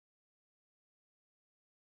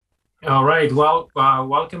All right. Well,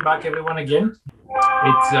 welcome back, everyone, again.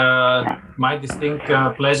 It's my distinct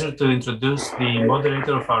pleasure to introduce the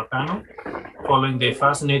moderator of our panel, following the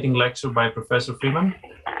fascinating lecture by Professor Freeman.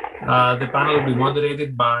 The panel will be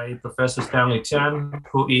moderated by Professor Stanley Chan,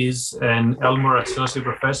 who is an Elmore Associate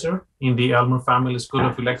Professor in the Elmore Family School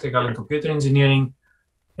of Electrical and Computer Engineering,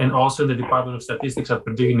 and also in the Department of Statistics at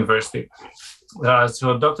Purdue University.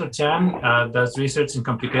 So Dr. Chan does research in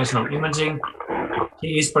computational imaging.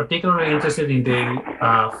 He is particularly interested in the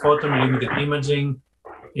photon-limited imaging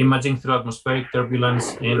through atmospheric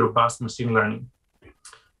turbulence, and robust machine learning.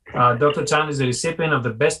 Dr. Chan is the recipient of the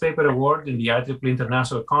Best Paper Award in the IEEE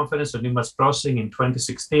International Conference on Image Processing in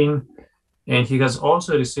 2016, and he has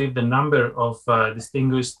also received a number of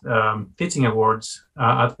distinguished teaching awards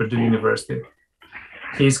at Purdue University.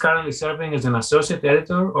 He is currently serving as an associate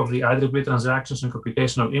editor of the IEEE Transactions on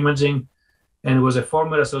Computational Imaging, and was a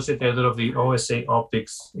former associate editor of the OSA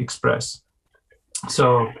Optics Express.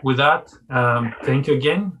 So with that, thank you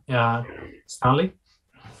again, Stanley.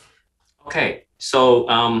 Okay, so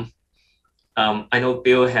I know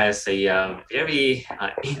Bill has a very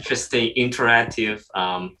interesting interactive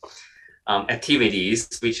activities,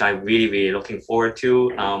 which I'm really looking forward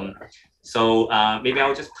to. So maybe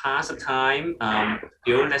I'll just pass the time.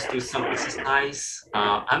 Bill, let's do some exercise.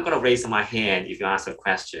 I'm gonna raise my hand if you ask a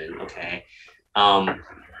question, okay?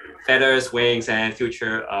 Feathers, wings, and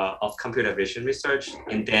future of computer vision research.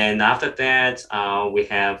 And then after that, we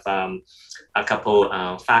have a couple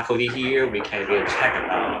faculty here. We can check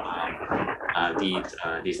about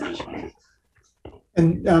these issues.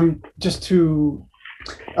 And just to,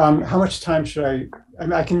 how much time should I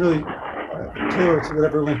mean, I can really tailor it to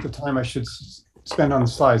whatever length of time I should spend on the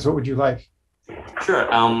slides. What would you like? Sure.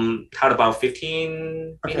 How about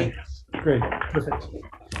 15 minutes? Okay, great, perfect.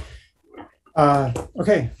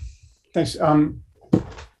 Okay, thanks.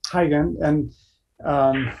 Hi again, and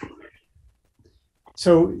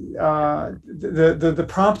so the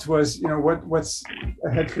prompt was, what's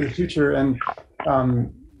ahead for the future, and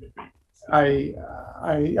I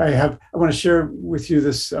want to share with you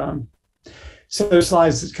this set of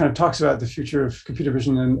slides that kind of talks about the future of computer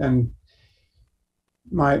vision and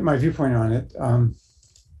my viewpoint on it.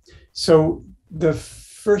 So the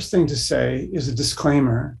first thing to say is a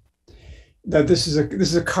disclaimer that this is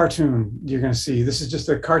a cartoon you're going to see. This is just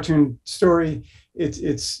a cartoon story.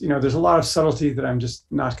 It's there's a lot of subtlety that I'm just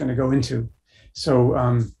not going to go into. So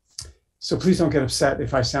so please don't get upset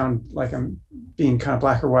if I sound like I'm being kind of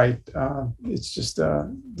black or white. It's just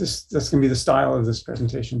that's going to be the style of this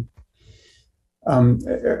presentation.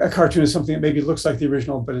 A cartoon is something that maybe looks like the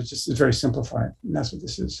original, but it's very simplified, and that's what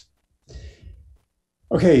this is.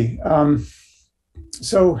 Okay,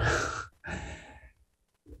 so.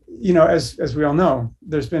 As we all know,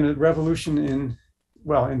 there's been a revolution in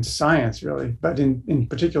science, really, but in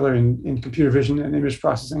particular in computer vision and image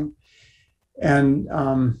processing. And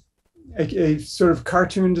a sort of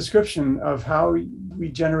cartoon description of how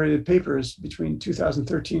we generated papers between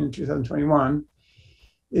 2013 and 2021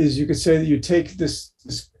 is, you could say that you take this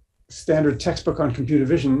standard textbook on computer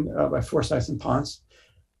vision by Forsyth and Ponce,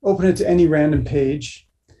 open it to any random page,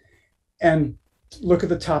 and look at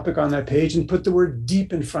the topic on that page and put the word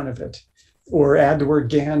deep in front of it, or add the word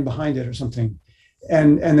GAN behind it or something.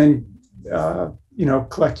 And then,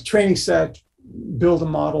 collect a training set, build a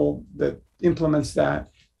model that implements that,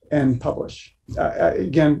 and publish.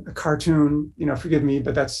 Again, a cartoon, forgive me,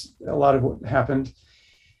 but that's a lot of what happened.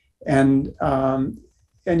 And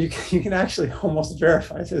you can actually almost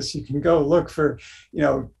verify this. You can go look for,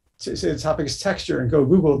 say the topic is texture, and go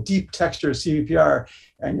Google deep texture CVPR,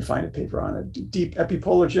 and you find a paper on it. Deep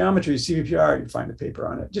epipolar geometry CVPR, you find a paper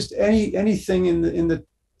on it. Just anything in the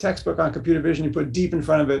textbook on computer vision, you put deep in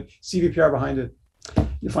front of it, CVPR behind it,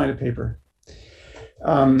 you find a paper.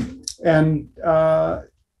 And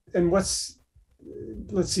what's,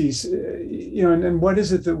 let's see, and what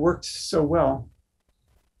is it that worked so well?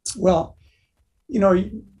 Well,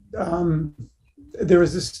 there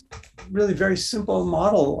was this really very simple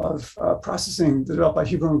model of processing developed by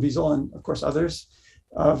Huber and Wiesel, and of course others,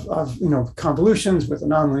 of convolutions with a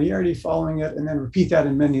nonlinearity following it, and then repeat that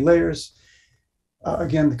in many layers.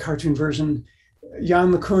 Again, the cartoon version.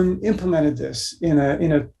 Jan LeCun implemented this in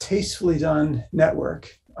a tastefully done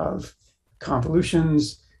network of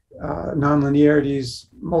convolutions, nonlinearities,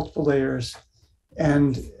 multiple layers,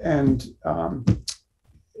 and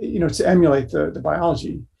to emulate the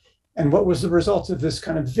biology. And what was the result of this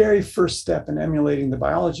kind of very first step in emulating the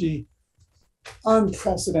biology?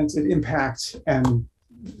 Unprecedented impact and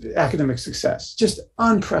academic success, just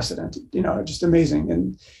unprecedented, just amazing.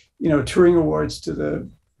 And, Turing Awards to the,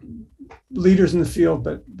 leaders in the field,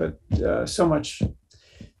 but so much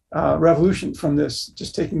revolution from this,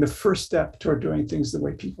 just taking the first step toward doing things the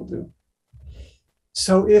way people do.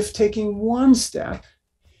 So if taking one step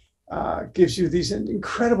gives you these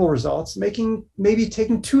incredible results, maybe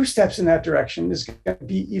taking 2 steps in that direction is going to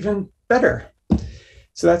be even better.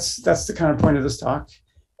 So that's the kind of point of this talk.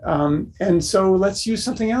 And so let's use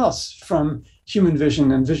something else from human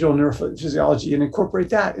vision and visual neurophysiology and incorporate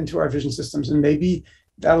that into our vision systems. And maybe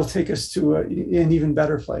that'll take us to an even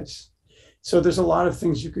better place. So there's a lot of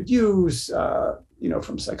things you could use,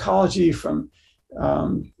 from psychology, from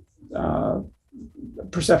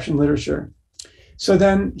perception literature. So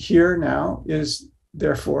then here now is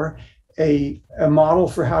therefore a model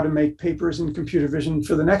for how to make papers in computer vision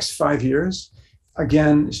for the next 5 years.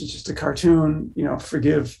 Again, this is just a cartoon,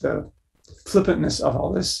 forgive the flippantness of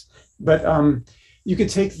all this, but you could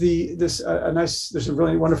take there's a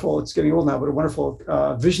really wonderful, it's getting old now, but a wonderful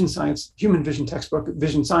vision science, human vision textbook,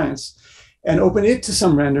 Vision Science, and open it to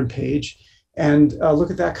some random page and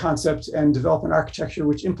look at that concept and develop an architecture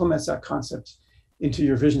which implements that concept into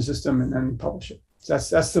your vision system and then publish it. So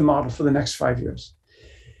that's the model for the next 5 years.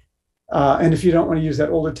 And if you don't want to use that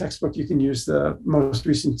older textbook, you can use the most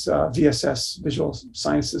recent VSS, Visual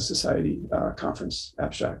Sciences Society conference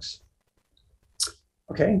abstracts.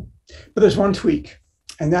 Okay, but there's one tweak,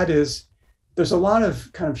 and that is there's a lot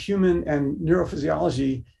of kind of human and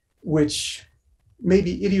neurophysiology which may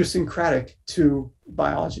be idiosyncratic to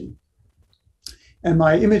biology. And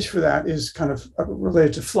my image for that is kind of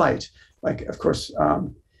related to flight. Like, of course,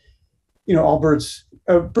 all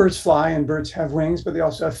birds fly and birds have wings, but they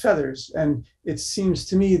also have feathers. And it seems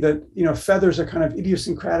to me that, feathers are kind of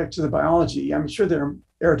idiosyncratic to the biology. I'm sure they're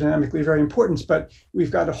aerodynamically very important, but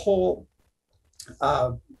we've got a whole,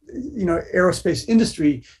 aerospace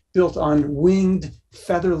industry built on winged,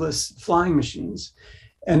 featherless flying machines.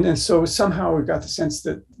 And so somehow we've got the sense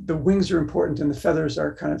that the wings are important and the feathers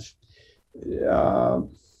are kind of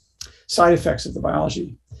side effects of the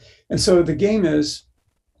biology. And so the game is,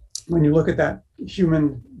 when you look at that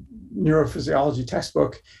human neurophysiology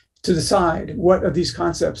textbook, to decide what of these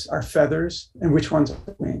concepts are feathers and which ones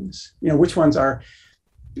are wings. Which ones are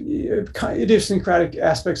idiosyncratic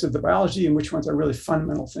aspects of the biology and which ones are really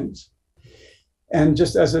fundamental things. And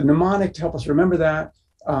just as a mnemonic to help us remember that,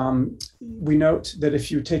 we note that if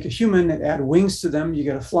you take a human and add wings to them, you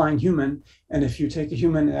get a flying human. And if you take a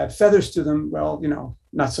human and add feathers to them, well,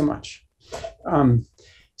 not so much.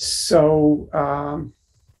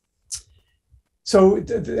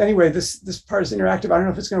 Anyway, this part is interactive. I don't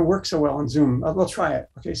know if it's going to work so well on Zoom. We'll try it.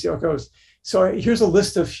 Okay, see how it goes. So here's a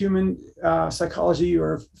list of human psychology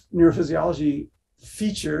or neurophysiology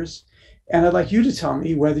features. And I'd like you to tell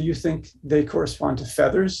me whether you think they correspond to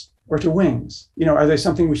feathers or to wings. Are they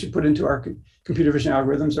something we should put into our computer vision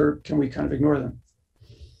algorithms, or can we kind of ignore them?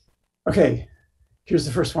 Okay, here's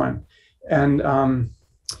the first one. And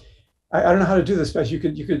I don't know how to do this, but you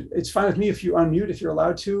could, it's fine with me if you unmute, if you're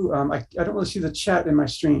allowed to. I don't really see the chat in my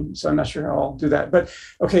stream, so I'm not sure how I'll do that. But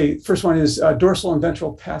okay, first one is dorsal and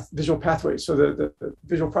ventral visual pathways. So the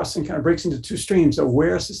visual processing kind of breaks into 2 streams: a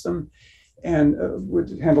where system, and which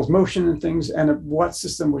handles motion and things, and a what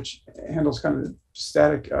system, which handles kind of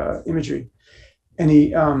static imagery.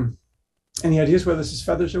 Any ideas whether this is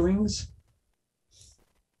feathers or wings?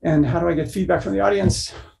 And how do I get feedback from the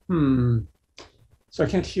audience? So I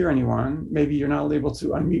can't hear anyone. Maybe you're not able to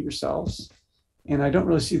unmute yourselves. And I don't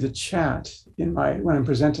really see the chat when I'm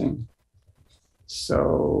presenting.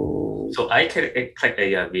 So I could click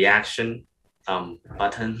a reaction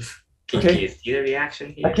button. Can you see the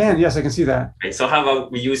reaction here? I can, yes, I can see that. Okay, so how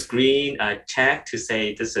about we use green check to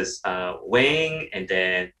say this is wing, and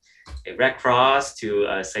then a red cross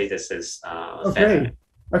to say this is feather.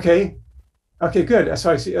 Okay, good.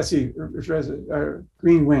 So I see. If there's a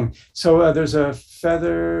green wing, so there's a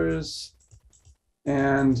feathers,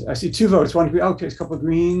 and I see 2 votes. One green. Okay, it's a couple of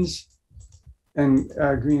greens, and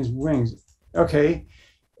green is wings. Okay,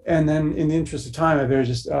 and then in the interest of time, I better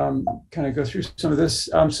just kind of go through some of this.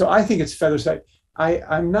 So I think it's feathers.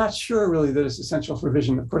 I'm not sure really that it's essential for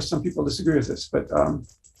vision. Of course, some people disagree with this, but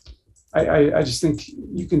I just think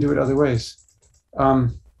you can do it other ways.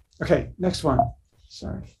 Okay, next one.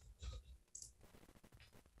 Sorry.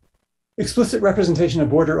 Explicit representation of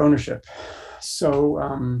border ownership.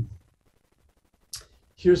 So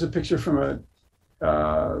here's a picture from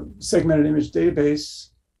a segmented image database.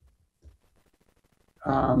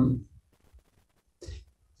 And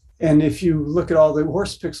if you look at all the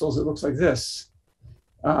horse pixels, it looks like this.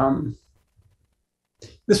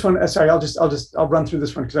 This one, sorry, I'll run through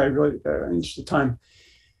this one because I really, in the interest of time.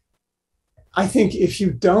 I think if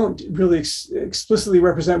you don't really explicitly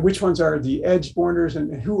represent which ones are the edge borders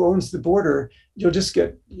and who owns the border,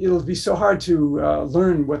 it'll be so hard to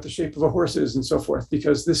learn what the shape of a horse is and so forth,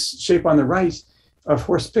 because this shape on the right of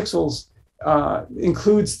horse pixels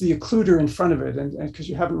includes the occluder in front of it, and because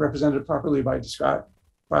you haven't represented it properly by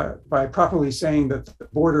properly saying that the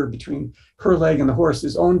border between her leg and the horse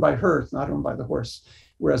is owned by her, it's not owned by the horse,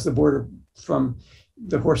 whereas the border from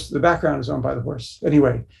the horse to the background is owned by the horse.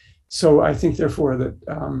 Anyway, so I think therefore that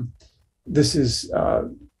this is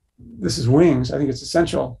wings. I think it's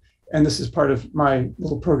essential, and this is part of my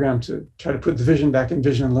little program to try to put the vision back in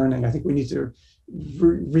vision and learning. I think we need to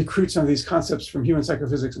recruit some of these concepts from human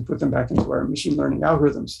psychophysics and put them back into our machine learning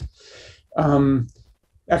algorithms.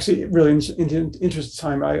 Actually, really, in the interest of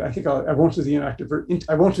time, I think I won't do the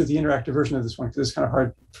interactive version of this one because it's kind of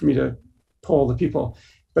hard for me to poll the people.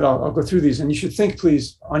 But I'll go through these, and you should think,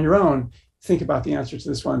 please, on your own. Think about the answer to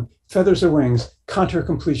this one: feathers or wings, contour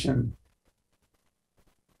completion.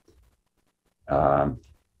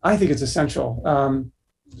 I think it's essential.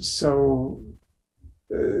 This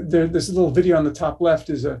little video on the top left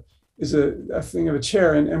is a thing of a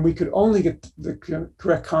chair, and we could only get the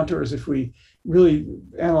correct contours if we really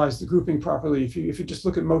analyze the grouping properly. If you just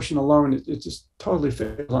look at motion alone, it just totally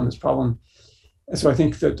fails on this problem. And so I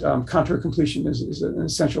think that contour completion is an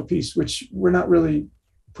essential piece, which we're not really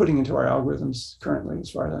putting into our algorithms currently, as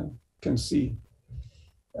far as I can see.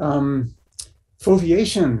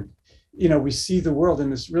 Foveation, we see the world in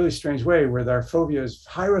this really strange way where our fovea is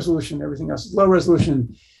high resolution, everything else is low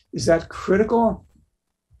resolution. Is that critical?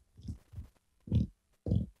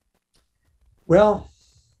 Well,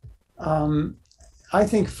 I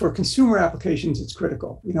think for consumer applications, it's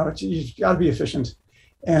critical. You've got to be efficient.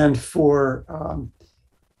 And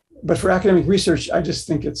but for academic research, I just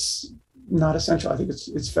think it's not essential. I think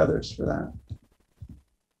it's feathers for that.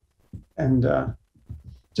 And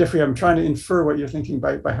Jeffrey, I'm trying to infer what you're thinking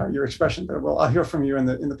by how your expression, but I'll hear from you in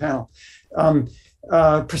the panel.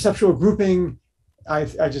 Perceptual grouping,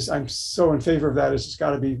 I'm so in favor of that. It's just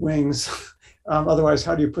got to be wings. Otherwise,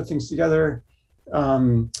 how do you put things together?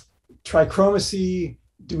 Trichromacy,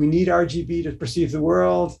 do we need RGB to perceive the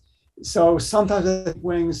world? So sometimes I think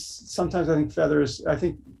wings, sometimes I think feathers. I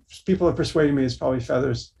think people have persuaded me it's probably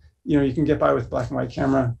feathers. You can get by with black and white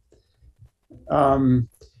camera.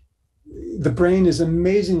 The brain is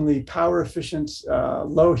amazingly power efficient,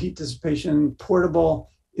 low heat dissipation, portable.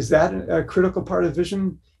 Is that a critical part of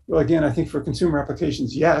vision? Well, again, I think for consumer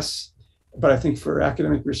applications, yes, but I think for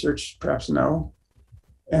academic research, perhaps no.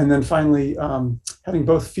 And then finally, having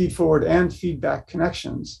both feed forward and feedback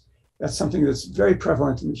connections. That's something that's very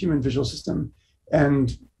prevalent in the human visual system.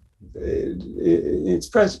 And it's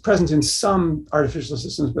present in some artificial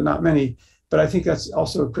systems, but not many. But I think that's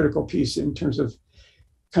also a critical piece in terms of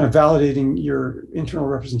kind of validating your internal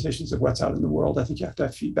representations of what's out in the world. I think you have to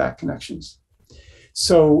have feedback connections.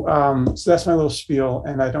 So that's my little spiel,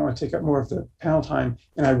 and I don't want to take up more of the panel time.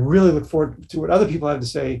 And I really look forward to what other people have to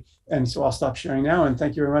say. And so I'll stop sharing now. And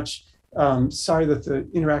thank you very much. Sorry that the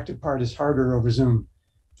interactive part is harder over Zoom.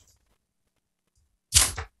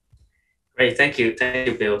 Great, thank you,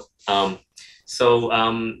 Bill. So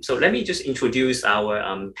let me just introduce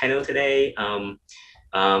our panel today.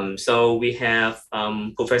 So we have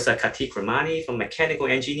Professor Karthik Ramani from Mechanical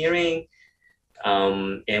Engineering,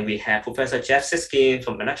 and we have Professor Jeff Siskind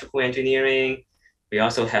from Electrical Engineering. We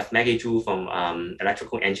also have Maggie Zhu from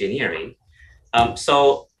Electrical Engineering.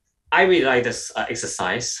 So I really like this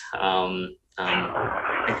exercise.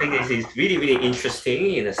 I think this is really, really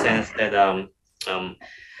interesting in the sense that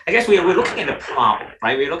I guess we're looking at the problem,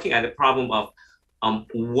 right? We're looking at the problem of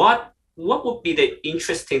what would be the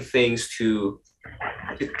interesting things to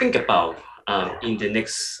think about in the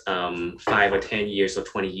next 5 or 10 years or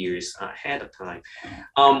 20 years ahead of time.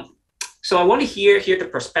 So I want to hear the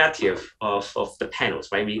perspective of the panels,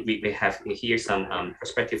 right? We have here some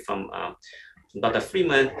perspective from Dr.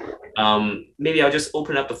 Freeman. Maybe I'll just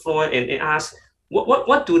open up the floor and ask,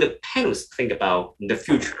 what do the panels think about the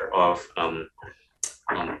future of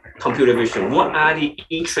computer vision? What are the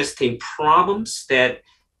interesting problems that,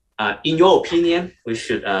 in your opinion, we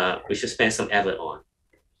should spend some effort on?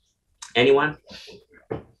 Anyone?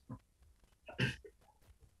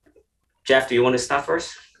 Jeff, do you want to start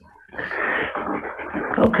first?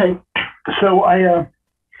 Okay, so I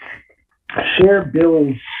share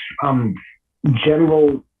Bill's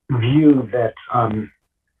general view that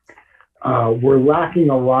we're lacking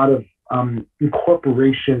a lot of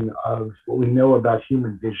incorporation of what we know about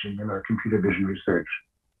human vision in our computer vision research,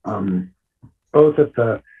 both at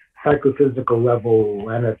the psychophysical level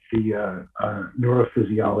and at the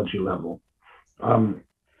neurophysiology level.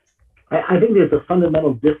 I think there's a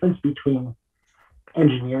fundamental difference between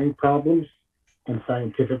engineering problems and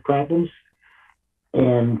scientific problems.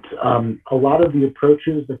 And a lot of the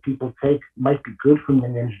approaches that people take might be good from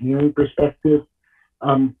an engineering perspective,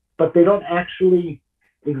 but they don't actually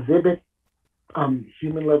exhibit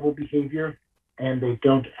human level behavior, and they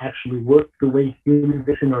don't actually work the way human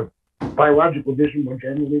vision or biological vision more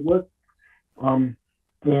generally work.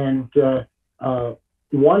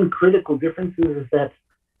 One critical difference is that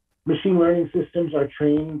machine learning systems are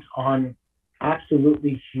trained on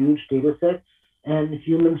absolutely huge data sets, and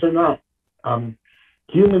humans are not.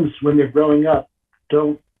 Humans, when they're growing up,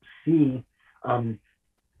 don't see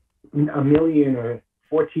a million or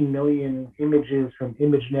 14 million images from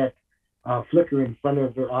ImageNet flicker in front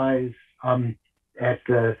of their eyes at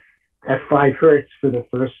 5 hertz for the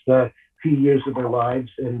first few years of their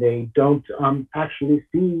lives, and they don't actually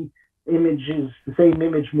see images, the same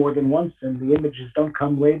image more than once, and the images don't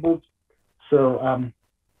come labeled. So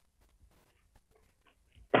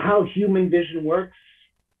how human vision works,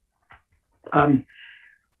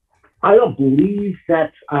 I don't believe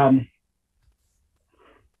that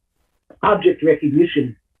object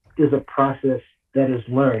recognition is a process that is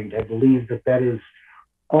learned. I believe that that is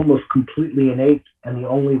almost completely innate, and the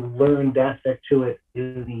only learned aspect to it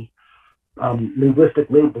is the linguistic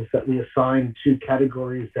labels that we assign to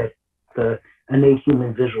categories that the innate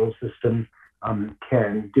human visual system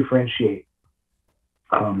can differentiate.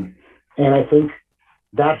 And I think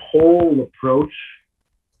that whole approach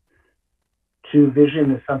to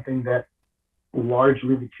vision is something that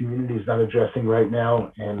largely the community is not addressing right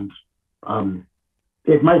now. And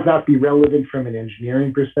it might not be relevant from an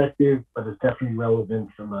engineering perspective, but it's definitely relevant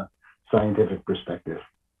from a scientific perspective.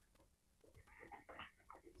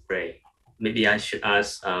 Great. Maybe I should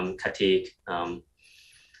ask Karthik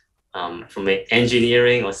from an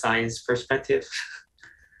engineering or science perspective.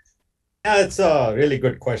 Yeah, it's a really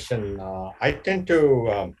good question. I tend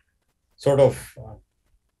to sort of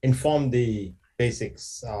inform the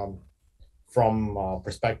basics from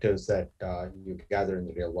perspectives that you gather in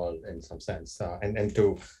the real world in some sense. And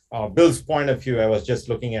to Bill's point of view, I was just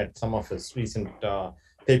looking at some of his recent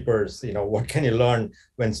papers, what can you learn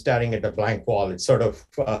when staring at a blank wall? It sort of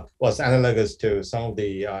was analogous to some of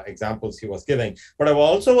the examples he was giving. But I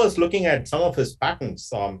also was looking at some of his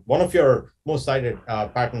patents. One of your most cited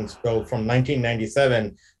patents, Bill, from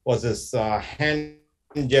 1997 was this hand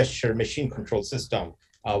gesture machine control system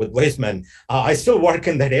with Weisman. I still work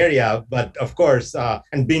in that area, but of course,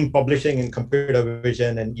 and been publishing in computer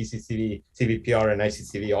vision and ECCV, CVPR and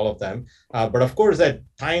ICCV, all of them. But of course, at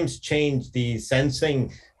times change, the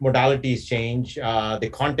sensing modalities change, the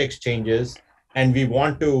context changes, and we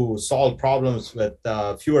want to solve problems with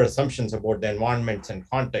fewer assumptions about the environments and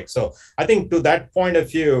context. So I think to that point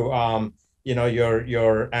of view,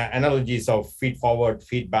 your analogies of feed-forward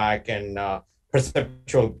feedback and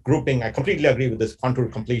perceptual grouping, I completely agree with this contour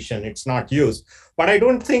completion. It's not used, but I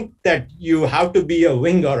don't think that you have to be a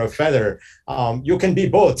wing or a feather. You can be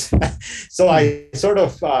both. So I sort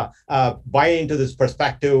of buy into this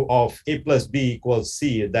perspective of A plus B equals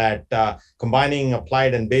C, that combining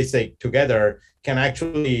applied and basic together can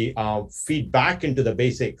actually feed back into the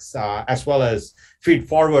basics as well as feed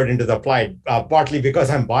forward into the applied. Partly because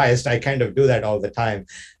I'm biased, I kind of do that all the time.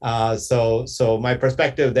 So my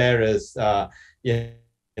perspective there is,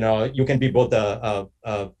 you can be both a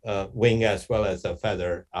wing as well as a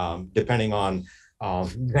feather, depending on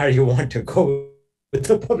where you want to go with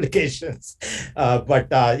the publications.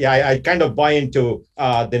 I kind of buy into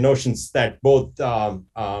the notions that both Bill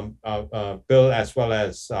as well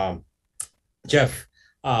as Jeff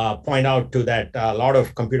point out to that a lot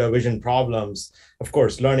of computer vision problems. Of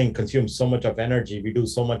course, learning consumes so much of energy. We do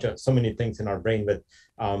so many things in our brain with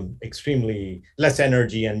extremely less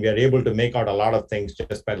energy, and we are able to make out a lot of things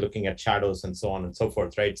just by looking at shadows and so on and so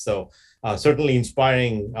forth, right? So certainly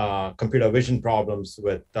inspiring computer vision problems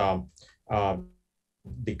with the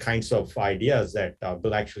kinds of ideas that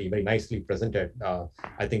Bill actually very nicely presented,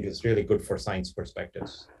 I think is really good for science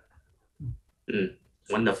perspectives.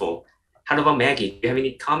 Wonderful. How about Maggie? Do you have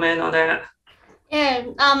any comment on that? Yeah,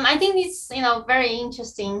 I think it's very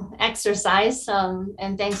interesting exercise,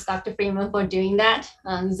 and thanks Dr. Freeman for doing that.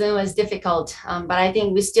 Zoom was difficult, but I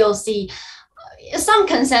think we still see some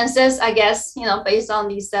consensus, I guess, based on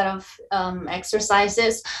these set of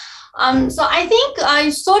exercises. So I think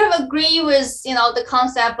I sort of agree with the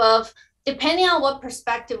concept of depending on what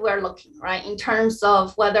perspective we're looking, right, in terms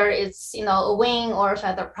of whether it's a wing or a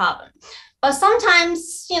feather problem. But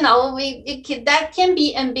sometimes, that can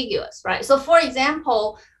be ambiguous, right? So for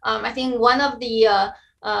example, I think one of the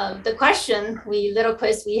the little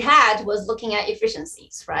quiz we had was looking at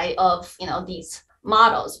efficiencies, right, of these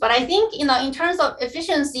models. But I think in terms of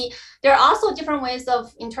efficiency, there are also different ways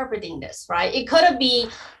of interpreting this, right? It could be,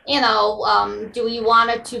 do we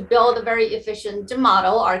want to build a very efficient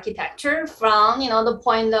model architecture from the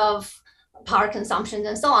point of power consumption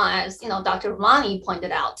and so on, as Dr. Ramani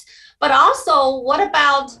pointed out. But also, what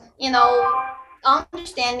about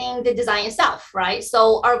understanding the design itself, right?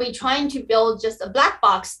 So are we trying to build just a black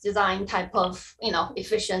box design type of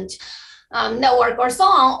efficient network or so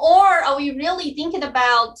on, or are we really thinking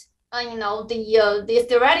about the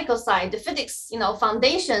theoretical side, the physics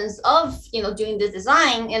foundations of doing the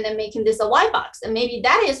design and then making this a white box, and maybe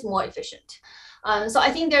that is more efficient. So I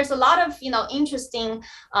think there's a lot of interesting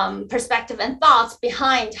perspective and thoughts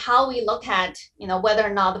behind how we look at whether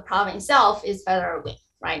or not the problem itself is better or weak,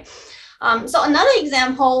 right? So another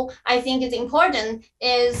example I think is important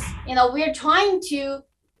is we're trying to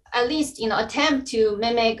at least attempt to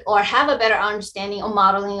mimic or have a better understanding or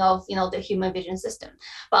modeling of the human vision system.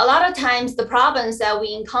 But a lot of times the problems that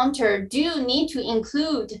we encounter do need to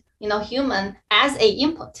include human as a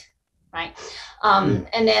input, right?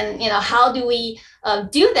 And then how do we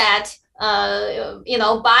do that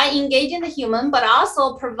by engaging the human, but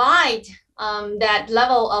also provide that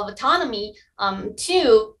level of autonomy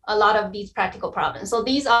to a lot of these practical problems. So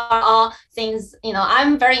these are all things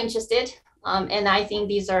I'm very interested. And I think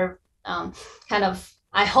these are kind of,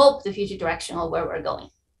 I hope, the future direction of where we're going.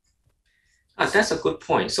 That's a good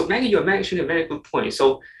point. So Maggie, you're mentioning a very good point.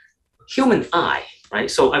 So human eye, right?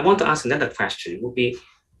 So I want to ask another question, would be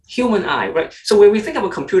human eye, right? So when we think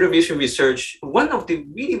about computer vision research, one of the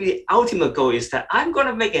really, really ultimate goal is that I'm going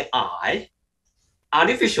to make an eye,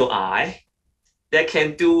 artificial eye, that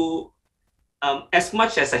can do as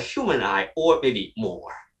much as a human eye or maybe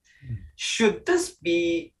more. Should this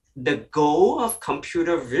be the goal of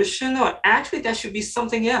computer vision, or actually that should be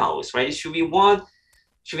something else, right? Should we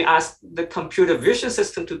ask the computer vision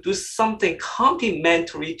system to do something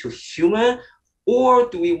complementary to human, or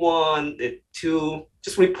do we want it to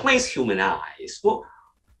just replace human eyes? Well,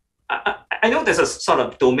 I know there's a sort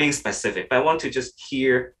of domain specific, but I want to just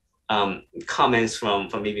hear comments from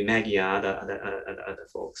maybe Maggie and other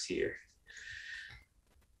folks here.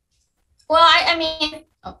 Well, I mean,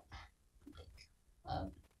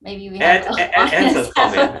 maybe we have a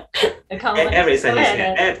comment. Everything is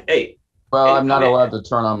Ed. Hey. Well, I'm not allowed to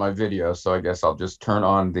turn on my video, so I guess I'll just turn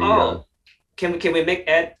on the. Can we make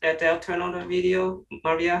Ed turn on the video,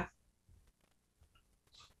 Maria?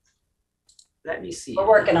 Let me see. We're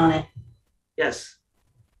working on it. Yes.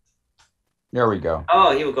 There we go.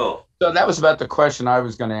 Oh, here we go. So that was about the question I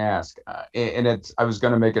was going to ask, and I was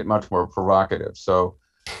going to make it much more provocative. So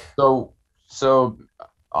I'll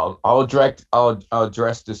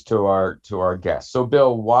address this to our guests. So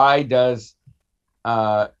Bill, why does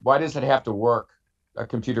it have to work? A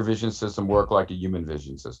computer vision system work like a human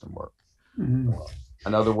vision system work? Mm-hmm.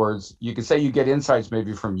 In other words, you could say you get insights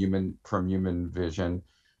maybe from human vision,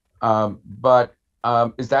 but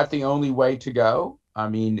is that the only way to go? I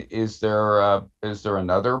mean, is there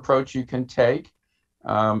another approach you can take?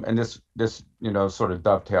 And this sort of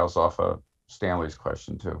dovetails off of Stanley's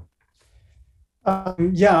question too.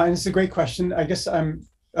 Yeah, and it's a great question. I guess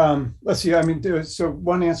let's see. I mean, so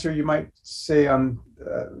one answer you might say,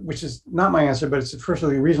 which is not my answer, but it's a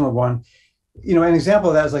perfectly reasonable one. An example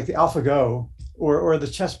of that is like the AlphaGo or the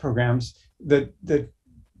chess programs that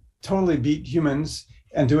totally beat humans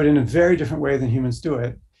and do it in a very different way than humans do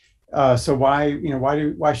it. So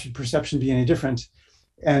why should perception be any different?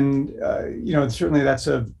 And certainly that's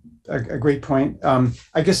a great point.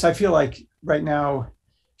 I guess I feel like right now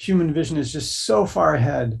human vision is just so far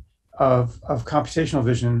ahead of computational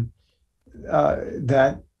vision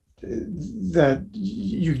that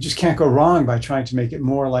you just can't go wrong by trying to make it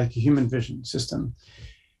more like a human vision system.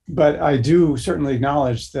 But I do certainly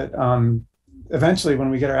acknowledge that eventually when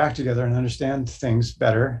we get our act together and understand things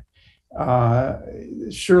better,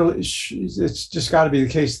 surely it's just got to be the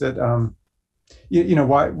case that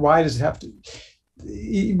why does it have to?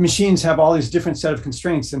 Machines have all these different set of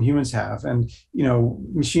constraints than humans have, and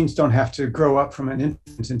machines don't have to grow up from an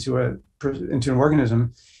infant into an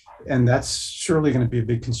organism, and that's surely going to be a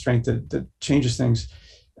big constraint that changes things.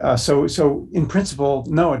 So in principle,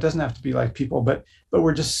 no, it doesn't have to be like people, but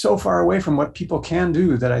we're just so far away from what people can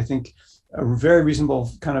do that I think a very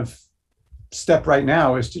reasonable kind of step right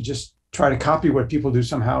now is to just try to copy what people do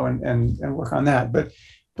somehow and work on that. But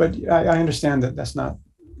I understand that that's not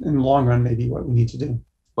in the long run maybe what we need to do.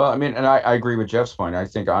 Well, I mean, and I agree with Jeff's point. I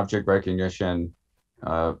think object recognition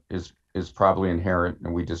is probably inherent,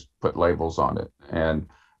 and we just put labels on it. And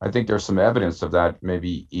I think there's some evidence of that,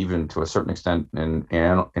 maybe even to a certain extent in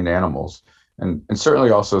animals, and certainly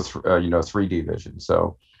also 3D vision.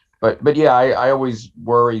 So, but yeah, I always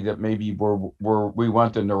worry that maybe we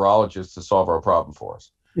want the neurologist to solve our problem for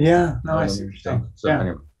us. Yeah, no, I see. Interesting. So Yeah.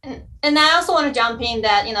 anyway. And I also want to jump in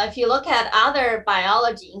that, if you look at other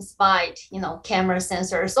biology inspired, camera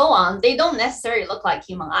sensors, so on, they don't necessarily look like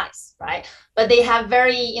human eyes, right? But they have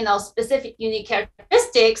very, specific unique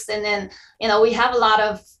characteristics. And then, we have a lot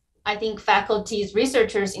of, I think, faculties,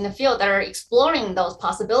 researchers in the field that are exploring those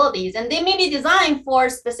possibilities, and they may be designed for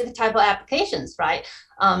specific type of applications, right?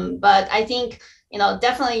 But I think,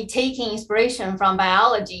 definitely taking inspiration from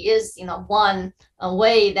biology is, one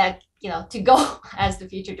way that, to go as the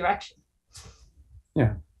future direction.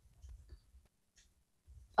 Yeah.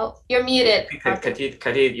 Oh, you're muted.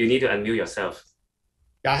 Karthik, you need to unmute yourself.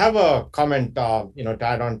 Yeah, I have a comment, to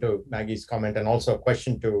add on to Maggie's comment, and also a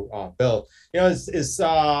question to Bill. Is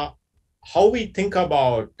how we think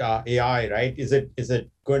about AI, right? Is it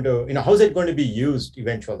going to, how is it going to be used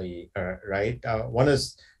eventually, right? One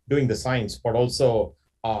is doing the science, but also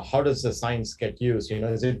how does the science get used?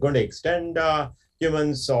 Is it going to extend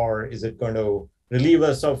humans, or is it going to relieve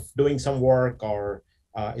us of doing some work, or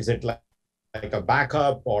is it like a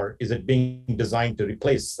backup, or is it being designed to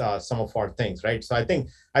replace some of our things, right? So I think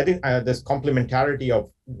this complementarity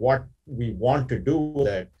of what we want to do with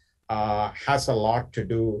it has a lot to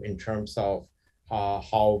do in terms of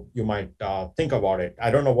how you might think about it.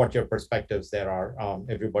 I don't know what your perspectives there are,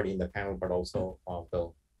 everybody in the panel, but also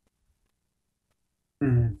Bill.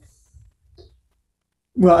 Mm-hmm.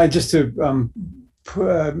 Well, I just to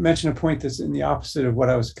mention a point that's in the opposite of what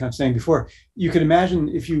I was kind of saying before. You could imagine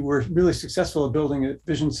if you were really successful at building a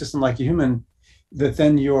vision system like a human, that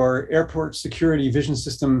then your airport security vision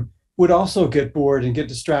system would also get bored and get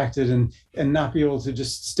distracted and not be able to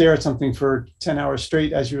just stare at something for 10 hours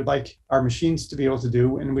straight, as you would like our machines to be able to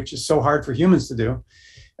do, and which is so hard for humans to do.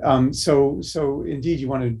 So indeed, you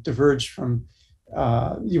want to diverge from,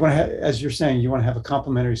 you want to have, as you're saying, you want to have a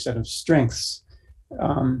complementary set of strengths.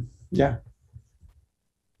 Yeah.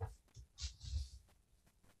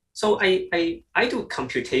 So I do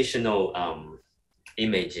computational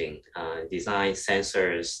imaging, design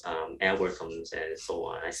sensors, algorithms, and so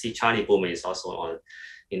on. I see Charlie Bowman is also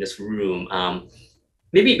in this room.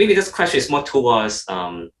 Maybe this question is more towards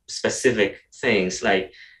specific things.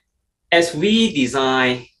 Like, as we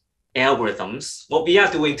design algorithms, what we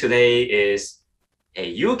are doing today is, hey,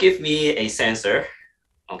 you give me a sensor,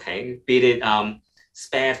 okay, be it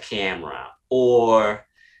SPAD camera or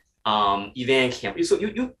event camera. So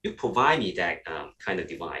you provide me that kind of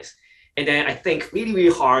device. And then I think really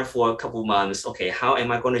hard for a couple months, okay, how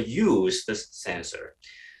am I going to use this sensor?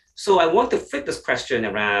 So I want to flip this question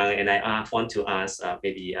around, and I want to ask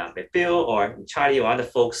maybe Bill or Charlie or other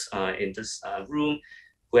folks in this room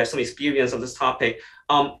who have some experience on this topic.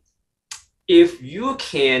 If you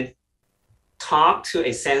can talk to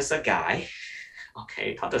a sensor guy,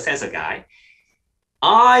 okay, talk to a sensor guy,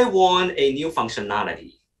 I want a new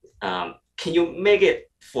functionality. Can you make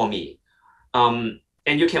it for me?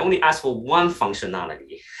 And you can only ask for one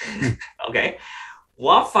functionality. Okay,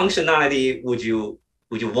 what functionality would you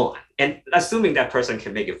want? And assuming that person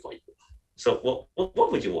can make it for you. So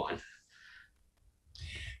what would you want?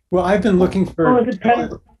 Well, I've been looking for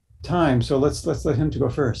time, so let's let him to go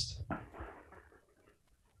first.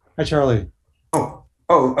 Hi, Charlie. Oh,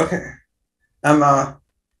 okay.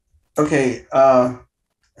 Okay.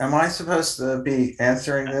 Am I supposed to be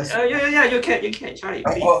answering this? Yeah, you can, Charlie.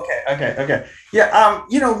 Oh, okay. Yeah,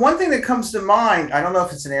 one thing that comes to mind, I don't know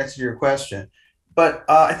if it's an answer to your question, but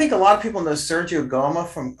I think a lot of people know Sergio Goma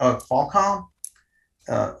from Qualcomm.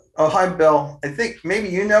 Hi, Bill. I think maybe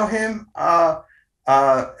you know him.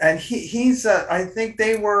 And he's I think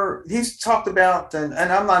he's talked about, and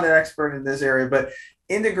I'm not an expert in this area, but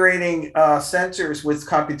integrating sensors with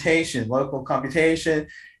computation, local computation.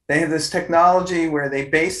 They have this technology where they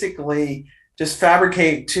basically just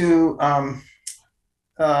fabricate two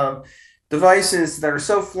devices that are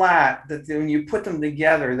so flat that when you put them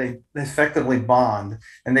together, they effectively bond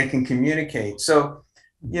and they can communicate. So,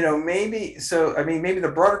 maybe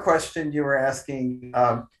the broader question you were asking,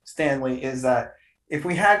 Stanley, is that if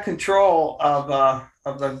we had control of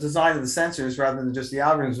the design of the sensors rather than just the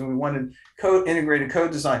algorithms, and we wanted integrated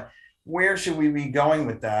code design, where should we be going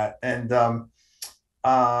with that? And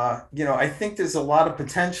I think there's a lot of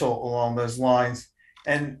potential along those lines,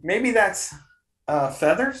 and maybe that's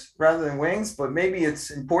feathers rather than wings, but maybe it's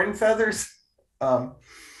important feathers.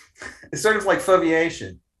 It's sort of like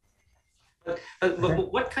foveation.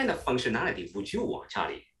 But what kind of functionality would you want,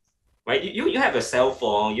 Charlie? Right? You have a cell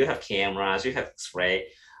phone, you have cameras, you have X-ray.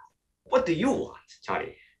 What do you want,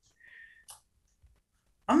 Charlie?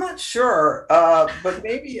 I'm not sure, but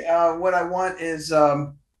maybe what I want is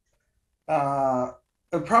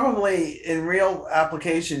probably in real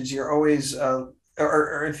applications, you're always,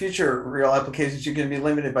 or in future real applications, you're going to be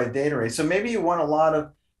limited by data rates. So maybe you want a lot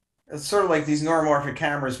of, it's sort of like these neuromorphic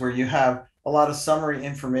cameras where you have a lot of summary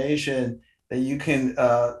information that you can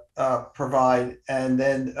provide, and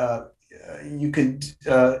then you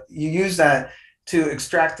use that to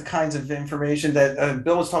extract the kinds of information that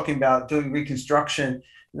Bill was talking about, doing reconstruction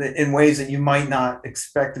in ways that you might not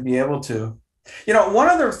expect to be able to. You know, one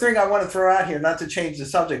other thing I want to throw out here, not to change the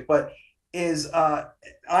subject, but is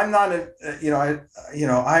I'm not a,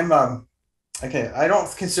 I'm okay. I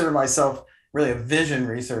don't consider myself really a vision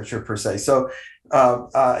researcher per se. So,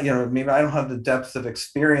 maybe I don't have the depth of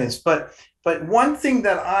experience, but one thing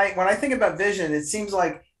that when I think about vision, it seems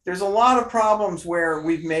like there's a lot of problems where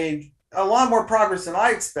we've made a lot more progress than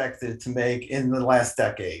I expected to make in the last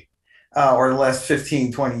decade or the last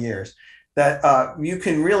 15, 20 years, that you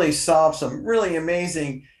can really solve some really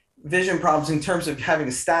amazing vision problems in terms of having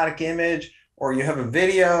a static image, or you have a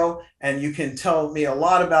video and you can tell me a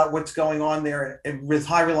lot about what's going on there with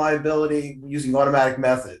high reliability using automatic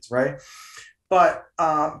methods, right? But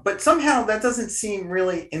somehow that doesn't seem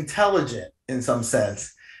really intelligent in some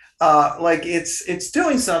sense. Like it's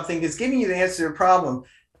doing something, it's giving you the answer to a problem,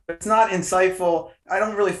 but it's not insightful. I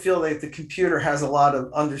don't really feel like the computer has a lot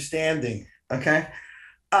of understanding, okay?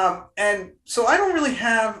 And so I don't really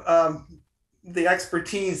have the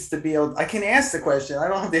expertise to be able, I can ask the question, I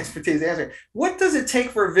don't have the expertise to answer it. What does it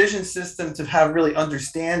take for a vision system to have really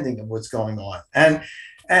understanding of what's going on? And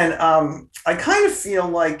I kind of feel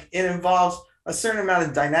like it involves a certain amount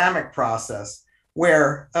of dynamic process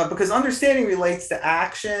where, because understanding relates to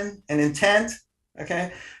action and intent,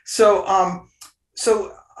 okay? So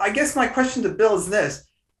I guess my question to Bill is this,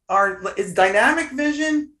 is dynamic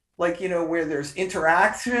vision, like, where there's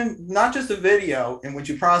interaction, not just a video in which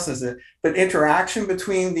you process it, but interaction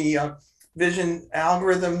between the vision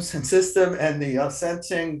algorithms and system and the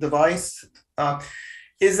sensing device.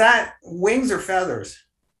 Is that wings or feathers?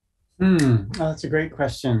 Oh, that's a great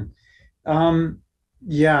question.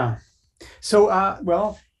 Yeah.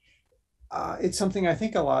 So, it's something I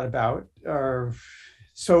think a lot about.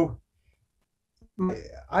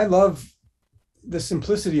 I love the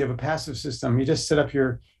simplicity of a passive system. You just set up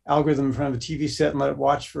your algorithm in front of a TV set and let it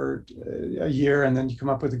watch for a year, and then you come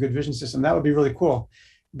up with a good vision system. That would be really cool.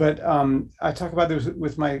 But I talk about this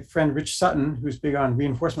with my friend Rich Sutton, who's big on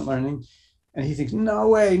reinforcement learning, and he thinks, no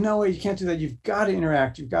way, you can't do that. You've got to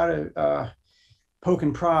interact. You've got to poke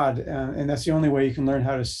and prod, and that's the only way you can learn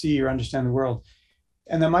how to see or understand the world.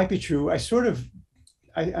 And that might be true.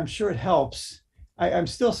 I'm sure it helps. I'm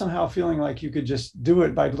still somehow feeling like you could just do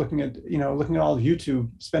it by looking at all of YouTube,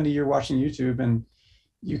 spend a year watching YouTube, and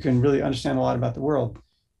you can really understand a lot about the world.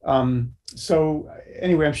 So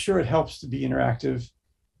anyway, I'm sure it helps to be interactive.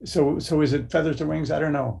 So is it feathers or wings? I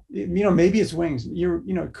don't know. Maybe it's wings.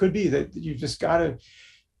 It could be that you've just got to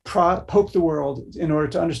poke the world in order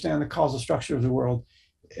to understand the causal structure of the world,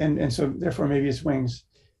 and so therefore maybe it's wings.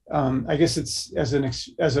 I guess it's as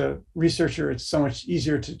a researcher, it's so much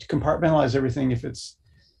easier to compartmentalize everything if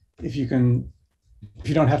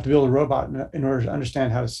you don't have to build a robot in order to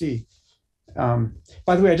understand how to see.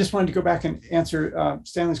 By the way, I just wanted to go back and answer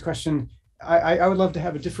Stanley's question. I would love to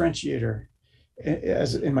have a differentiator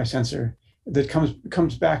as in my sensor that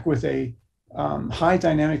comes back with a high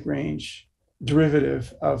dynamic range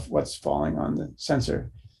derivative of what's falling on the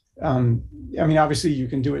sensor. Obviously you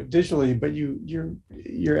can do it digitally, but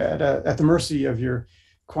you're at the mercy of your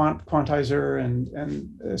quantizer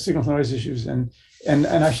and signal to noise issues. And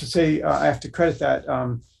I should say, I have to credit that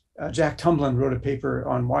Jack Tumblin wrote a paper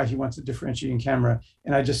on why he wants a differentiating camera,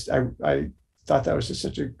 and I thought that was just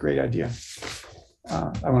such a great idea.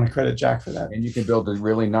 I want to credit Jack for that. And you can build a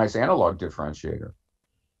really nice analog differentiator.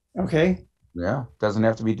 Okay. Yeah, doesn't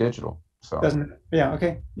have to be digital. So yeah.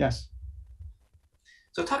 Okay. Yes.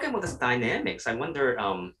 So talking about this dynamics, I wonder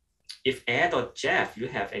if Ed or Jeff, you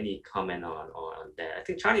have any comment on that? I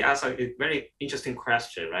think Charlie asked a very interesting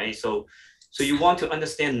question, right? So you want to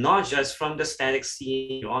understand not just from the static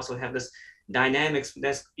scene, you also have this dynamics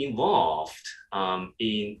that's involved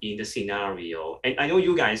in the scenario. And I know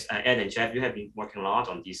you guys, Ed and Jeff, you have been working a lot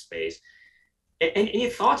on this space. Any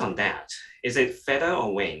thoughts on that? Is it feather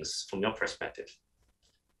or wings from your perspective?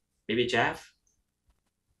 Maybe Jeff?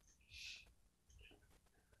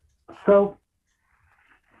 So,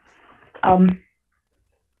 I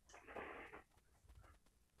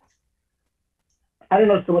don't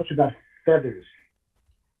know so much about feathers,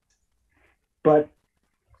 but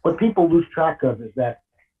what people lose track of is that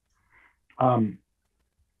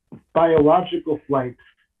biological flight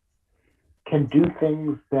can do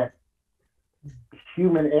things that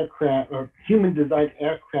human aircraft or human designed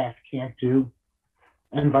aircraft can't do,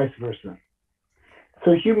 and vice versa.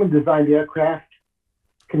 So human designed aircraft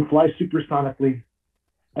can fly supersonically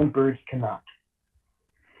and birds cannot.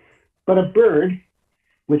 But a bird,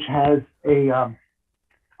 which has a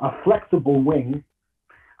flexible wing,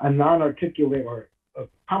 a non-articulate or a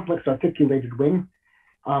complex articulated wing,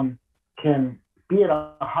 can be at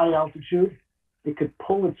a high altitude. It could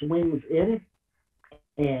pull its wings in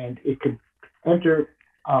and it could enter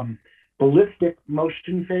ballistic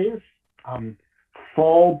motion phase,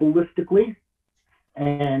 fall ballistically,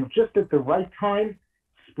 and just at the right time,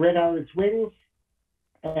 spread out its wings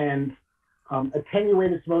and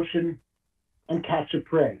attenuate its motion and catch a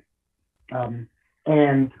prey.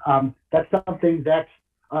 That's something that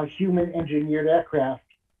human engineered aircraft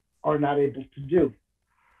are not able to do.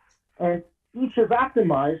 And each is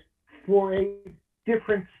optimized for a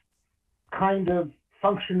different kind of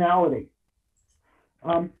functionality.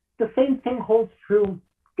 The same thing holds true,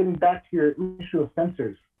 getting back to your issue of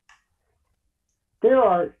sensors. There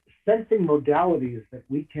are sensing modalities that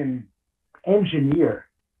we can engineer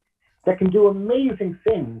that can do amazing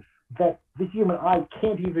things that the human eye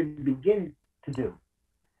can't even begin to do,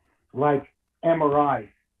 like MRI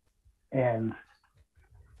and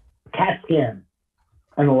CAT scan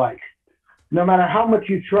and the like. No matter how much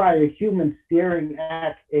you try, a human staring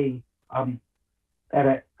at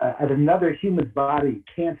another human's body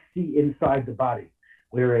can't see inside the body,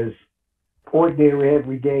 whereas ordinary,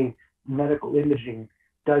 everyday medical imaging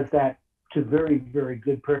does that to very, very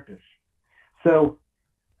good purpose. So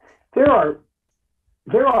there are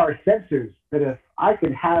sensors that if I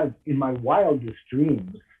could have in my wildest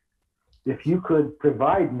dreams, if you could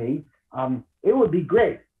provide me, it would be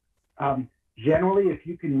great. Generally, if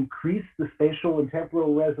you can increase the spatial and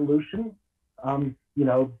temporal resolution,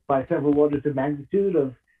 by several orders of magnitude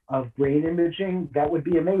of brain imaging, that would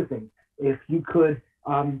be amazing. If you could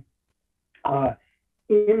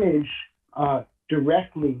image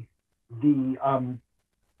directly the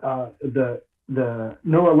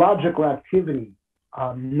neurological activity,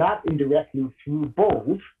 not indirectly through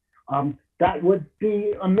bulbs, that would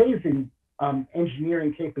be amazing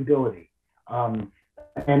engineering capability.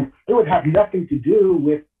 And it would have nothing to do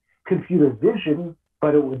with computer vision,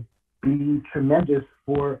 but it would be tremendous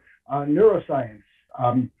for neuroscience.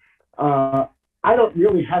 I don't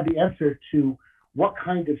really have the answer to what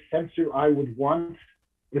kind of sensor I would want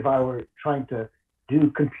if I were trying to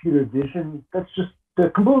do computer vision. That's just a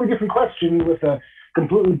completely different question with a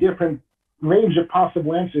completely different range of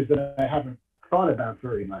possible answers that I haven't thought about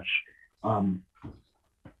very much.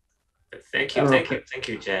 Thank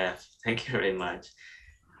you, Jeff. Thank you very much.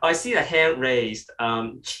 Oh, I see a hand raised.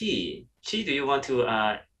 Chi, do you want to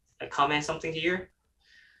comment something here?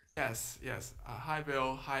 Yes. Hi,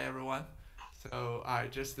 Bill. Hi, everyone. So I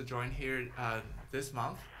just joined here this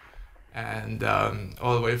month, and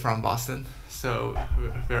all the way from Boston. So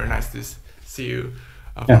very nice to see you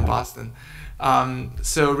from Boston.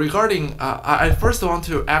 So regarding, I first want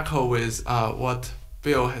to echo with what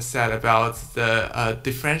Bill has said about the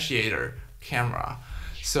differentiator camera.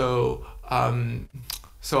 So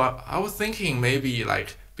I was thinking maybe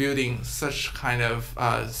like building such kind of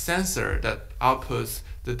sensor that outputs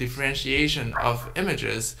the differentiation of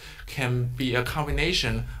images can be a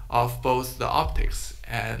combination of both the optics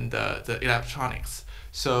and the electronics.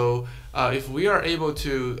 So if we are able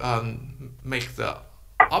to make the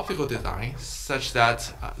optical design such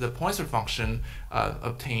that the Poincare function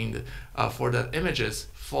obtained for the images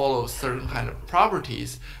follow certain kind of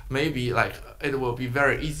properties, maybe like it will be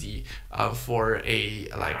very easy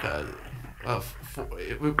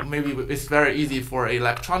maybe it's very easy for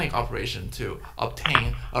electronic operation to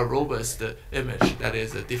obtain a robust image that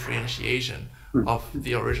is a differentiation of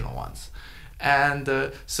the original ones.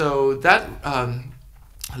 And so that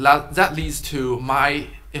leads to my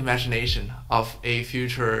imagination of a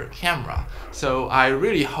future camera. So I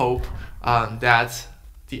really hope that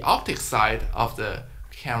the optics side of the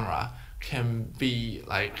camera can be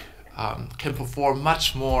like can perform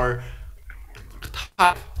much more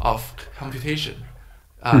type of computation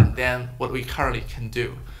than what we currently can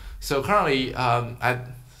do. So currently,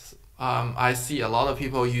 I see a lot of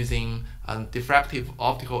people using diffractive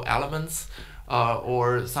optical elements,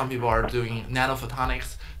 or some people are doing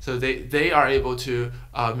nanophotonics. So they are able to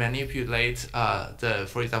manipulate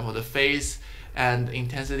for example, the phase and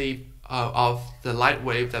intensity of the light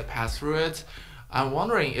wave that pass through it. I'm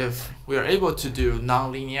wondering if we are able to do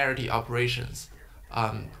nonlinearity operations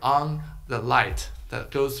on the light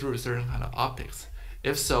that goes through certain kind of optics.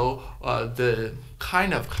 If so, the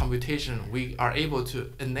kind of computation we are able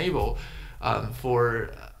to enable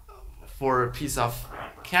for a piece of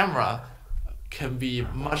camera can be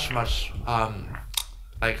much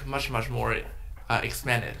more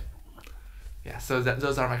expanded. Yeah, so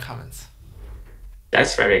those are my comments.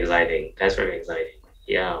 That's very exciting. That's very exciting.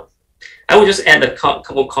 Yeah. I will just add a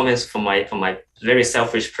couple comments from my very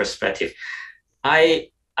selfish perspective. I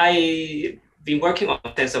been working on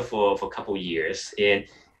Tensor for a couple of years, and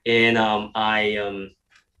I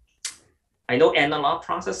know analog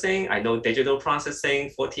processing, I know digital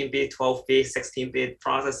processing, 14-bit, 12-bit, 16-bit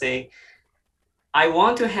processing. I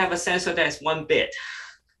want to have a sensor that's 1 bit,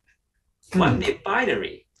 1 bit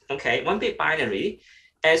binary. Okay, 1 bit binary.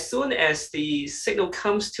 As soon as the signal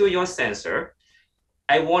comes to your sensor,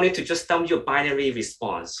 I want it to just dump your binary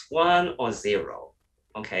response, 1 or 0.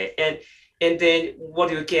 Okay, and then what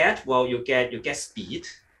do you get? Well, you get speed,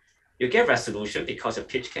 you get resolution because the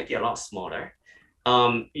pitch can be a lot smaller.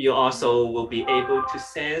 You also will be able to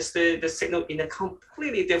sense the signal in a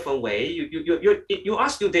completely different way. You are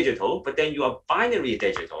still digital, but then you are binary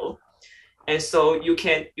digital. And so you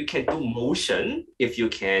can do motion if you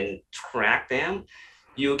can track them.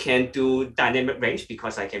 You can do dynamic range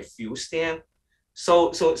because I can fuse them.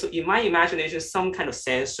 So in my imagination, some kind of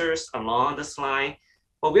sensors along this line.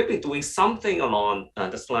 Well, we've been doing something along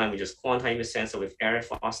this line, which is quantum image sensor with area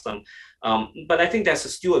Foston. But I think that's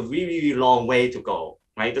still a really long way to go,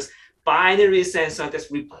 right? This binary sensor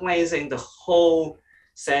that's replacing the whole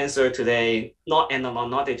sensor today, not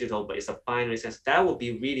analog, not digital, but it's a binary sensor. That would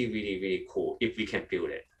be really cool if we can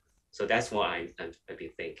build it. So that's what I've been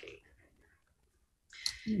thinking.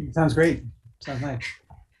 Sounds great. Sounds nice.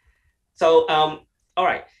 So, all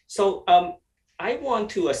right. So I want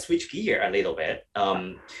to switch gear a little bit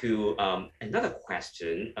to another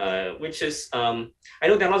question, which is, I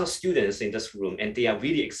know there are lots of students in this room and they are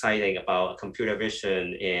really excited about computer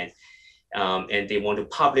vision and they want to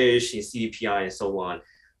publish in CVPR and so on.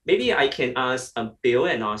 Maybe I can ask Bill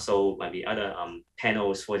and also maybe other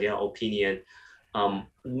panels for their opinion.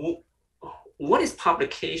 What is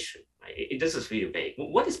publication? This is really vague.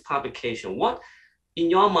 What is publication? What, in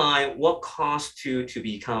your mind, what caused to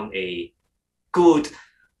become a good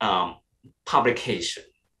publication,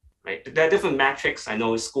 right? There are different metrics. I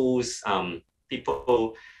know schools,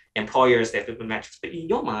 people, employers, they have different metrics. But in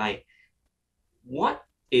your mind, what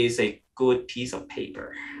is a good piece of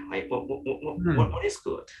paper? Like, what is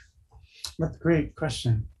good? That's a great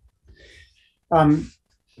question.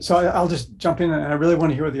 So I'll just jump in, and I really want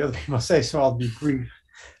to hear what the other people say, so I'll be brief.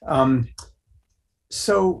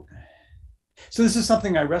 So this is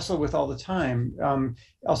something I wrestle with all the time,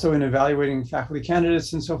 also in evaluating faculty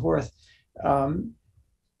candidates and so forth. And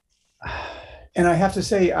I have to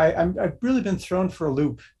say, I've really been thrown for a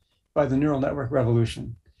loop by the neural network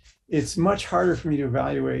revolution. It's much harder for me to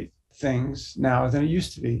evaluate things now than it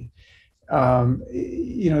used to be.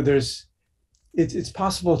 It's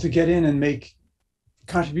possible to get in and make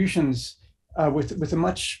contributions with a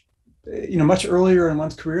much earlier in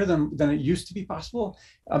one's career than it used to be possible,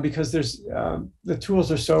 because there's the tools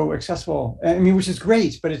are so accessible. I mean, which is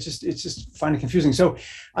great, but it's just finding confusing. So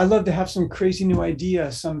I love to have some crazy new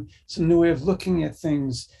idea, some new way of looking at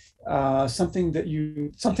things, something that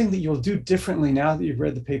you'll do differently now that you've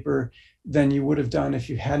read the paper than you would have done if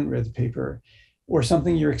you hadn't read the paper, or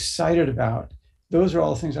something you're excited about. Those are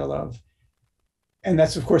all the things I love. And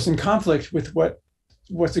that's, of course, in conflict with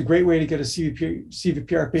what's a great way to get a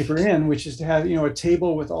CVPR paper in, which is to have, a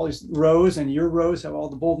table with all these rows, and your rows have all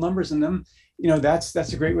the bold numbers in them. That's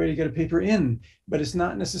a great way to get a paper in, but it's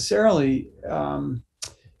not necessarily the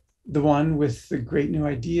one with the great new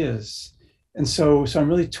ideas. And so I'm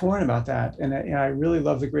really torn about that. And I really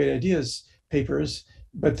love the great ideas papers,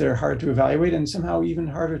 but they're hard to evaluate, and somehow even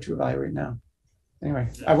harder to evaluate now. Anyway,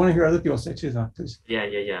 I want to hear other people say too, though, please.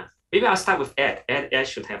 Yeah. Maybe I'll start with Ed. Ed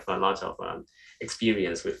should have a lot of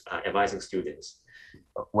experience with advising students.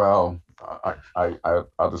 Well,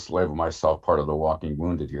 I'll just label myself part of the walking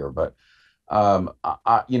wounded here, but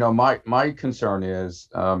my concern is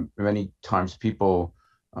many times people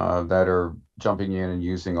that are jumping in and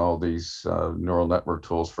using all these neural network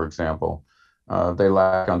tools, for example, they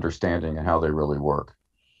lack understanding and how they really work.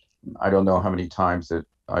 I don't know how many times that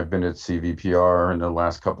I've been at CVPR in the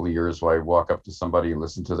last couple of years where I walk up to somebody and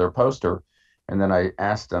listen to their poster, and then I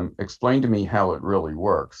ask them, explain to me how it really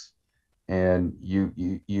works. And you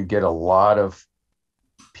get a lot of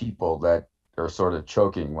people that are sort of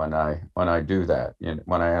choking when I do that,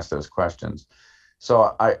 when I ask those questions.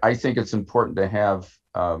 So I think it's important to have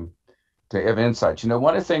insights.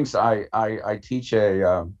 One of the things I teach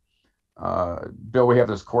a Bill, we have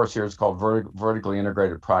this course here. It's called Vertically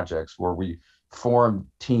Integrated Projects, where we form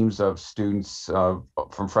teams of students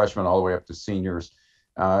from freshmen all the way up to seniors,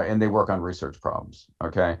 and they work on research problems.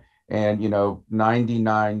 Okay, and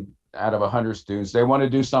 99 out of 100 students, they want to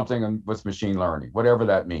do something with machine learning, whatever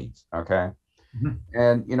that means. Okay.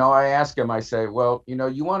 Mm-hmm. And I ask them, I say, well,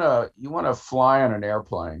 you want to fly on an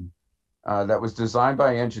airplane that was designed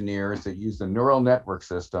by engineers that used a neural network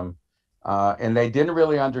system, and they didn't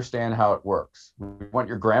really understand how it works. You want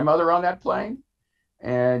your grandmother on that plane,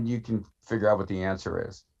 and you can figure out what the answer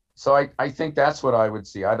is. So I think that's what I would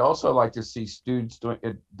see. I'd also like to see students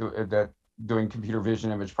doing computer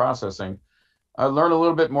vision image processing learn a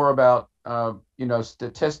little bit more about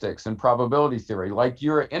statistics and probability theory, like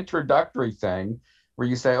your introductory thing where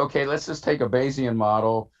you say, okay, let's just take a Bayesian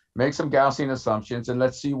model, make some Gaussian assumptions, and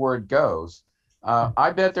let's see where it goes.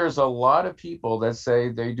 I bet there's a lot of people that say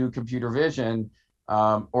they do computer vision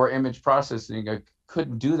or image processing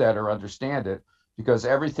couldn't do that or understand it because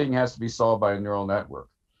everything has to be solved by a neural network.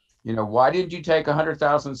 Why didn't you take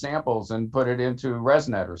 100,000 samples and put it into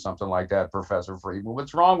ResNet or something like that, Professor Freeman?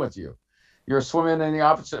 What's wrong with you? You're swimming in the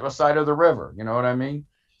opposite side of the river. You know what I mean?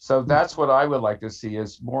 So that's what I would like to see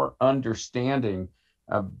is more understanding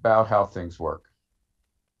about how things work.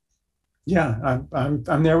 Yeah,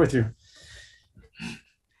 I'm there with you.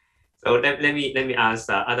 So let me ask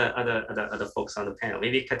other folks on the panel.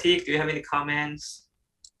 Maybe Karthik, do you have any comments?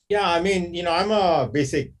 Yeah, I mean, I'm a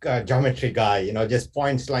basic geometry guy. Just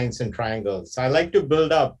points, lines, and triangles. So I like to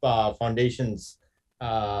build up foundations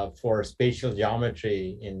for spatial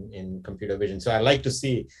geometry in computer vision. So I like to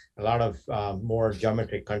see a lot of more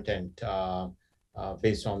geometric content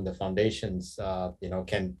based on the foundations.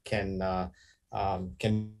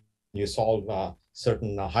 Can you solve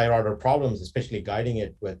certain higher order problems, especially guiding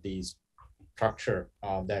it with the structure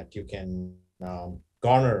that you can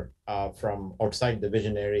garner from outside the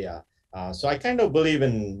vision area. So I kind of believe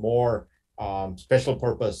in more special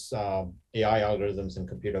purpose AI algorithms in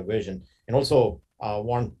computer vision, and also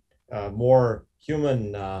want more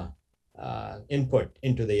human input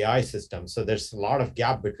into the AI system. So there's a lot of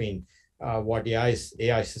gap between what AI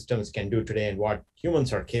systems can do today and what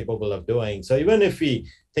humans are capable of doing. So even if we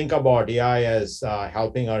think about AI as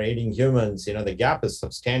helping or aiding humans, the gap is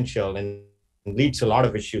substantial and leads to a lot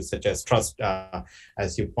of issues such as trust,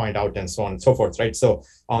 as you point out, and so on and so forth, right? So,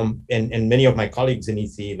 and many of my colleagues in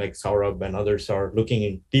EC, like Saurabh and others, are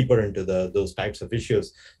looking deeper into those types of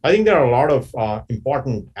issues. I think there are a lot of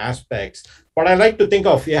important aspects, but I like to think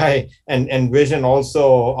of AI and vision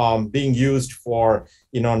also being used for,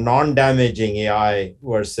 non-damaging AI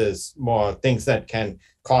versus more things that can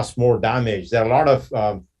cause more damage. There are a lot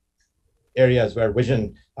of areas where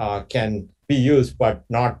vision can be used but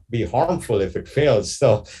not be harmful if it fails.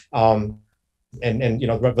 So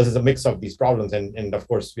this is a mix of these problems, and of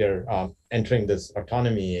course we are entering this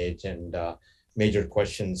autonomy age, and major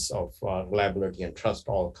questions of reliability and trust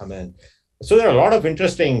all come in. So there are a lot of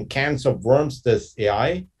interesting cans of worms this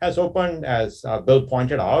AI has opened, as Bill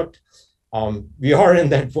pointed out. We are in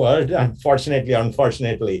that world,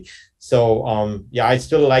 unfortunately. So yeah, I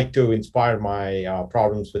still like to inspire my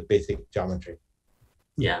problems with basic geometry.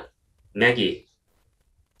 Yeah. Maggie.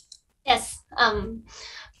 Yes.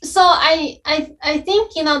 So I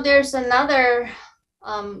think there's another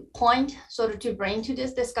point sort of to bring to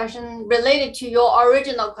this discussion related to your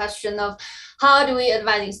original question of how do we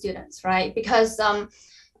advise students, right? Because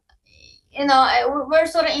we're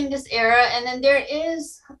sort of in this era, and then there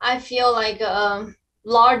is, I feel like, a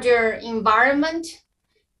larger environment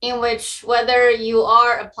in which, whether you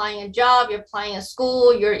are applying a job, you're applying a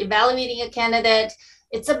school, you're evaluating a candidate,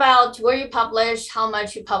 it's about where you publish, how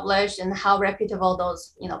much you publish, and how reputable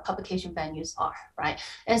those publication venues are, right?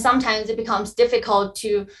 And sometimes it becomes difficult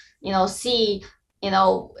to see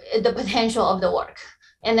the potential of the work.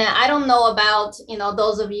 And then I don't know about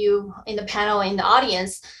those of you in the panel, in the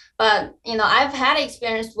audience, but I've had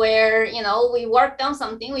experience where we worked on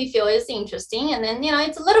something we feel is interesting, and then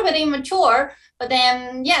it's a little bit immature, but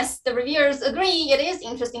then yes, the reviewers agree it is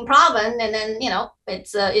interesting problem, and then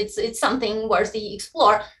it's something worth to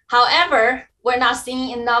explore. However, we're not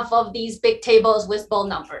seeing enough of these big tables with bold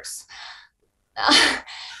numbers.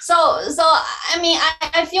 So I mean,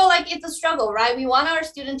 I feel like it's a struggle, right? We want our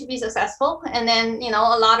student to be successful, and then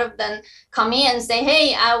a lot of them come in and say,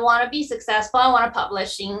 hey, I want to be successful, I want to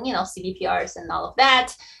publish in CVPRs and all of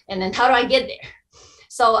that, and then how do I get there?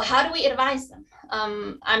 So how do we advise them?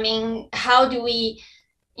 I mean, how do we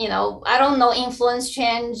I don't know, influence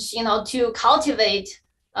change to cultivate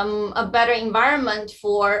a better environment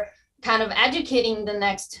for kind of educating the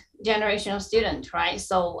next generation of students, right?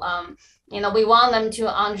 So we want them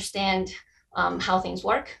to understand how things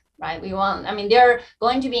work, right? They're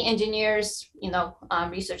going to be engineers,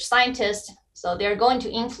 research scientists, so they're going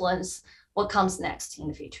to influence what comes next in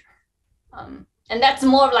the future. And that's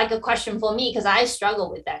more of like a question for me because I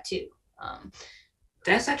struggle with that too.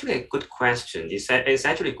 That's actually a good question. It's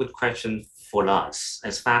actually a good question for us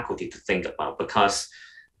as faculty to think about, because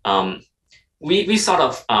we sort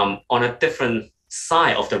of on a different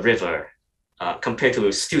side of the river compared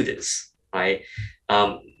to students, right?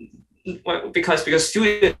 Because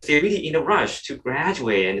students, they're really in a rush to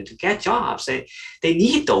graduate and to get jobs. They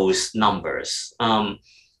need those numbers.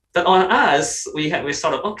 But on us, we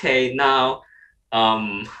sort of, okay, now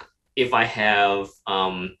if I have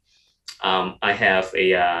I have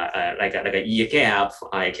like a year gap,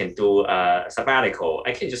 I can do a sabbatical.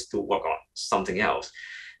 I can just work on something else.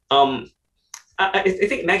 I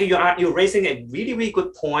think, Maggie, you're raising a really, really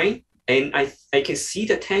good point, and I can see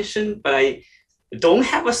the tension, but I don't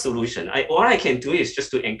have a solution. All I can do is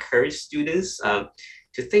just to encourage students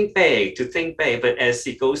to think big, But as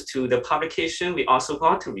it goes to the publication, we also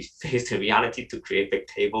got to face the reality to create big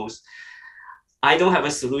tables. I don't have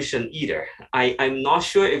a solution either. I'm not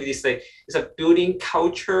sure if it's a building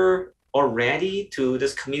culture already to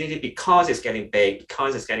this community because it's getting big,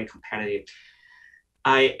 because it's getting competitive.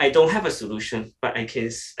 I don't have a solution, but I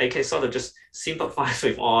can sort of just sympathize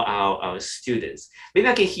with all our students. Maybe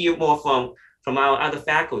I can hear more from our other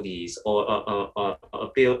faculties or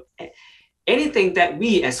Bill. Anything that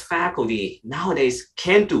we as faculty nowadays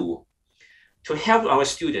can do to help our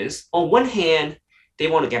students. On one hand, they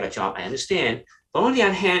want to get a job, I understand. But on the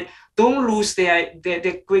other hand, don't lose their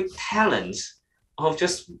great talents of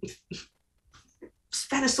just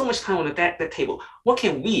spending so much time on that table. What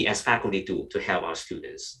can we as faculty do to help our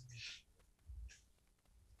students?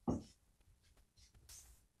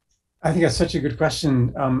 I think that's such a good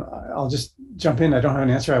question. I'll just jump in. I don't have an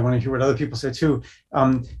answer. I want to hear what other people say too. We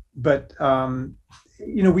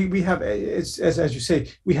have, as you say,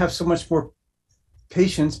 we have so much more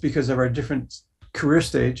patience because of our different career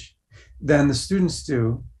stage than the students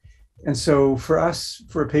do. And so for us,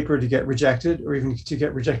 for a paper to get rejected or even to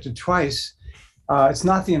get rejected twice, it's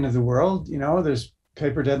not the end of the world. There's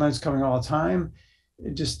paper deadlines coming all the time.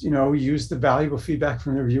 Just, use the valuable feedback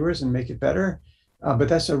from the reviewers and make it better. But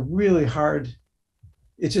that's it's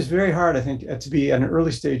just very hard, I think, to be at an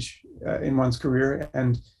early stage in one's career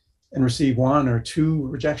and receive one or two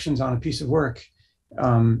rejections on a piece of work.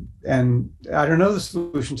 And I don't know the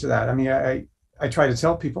solution to that. I mean, I try to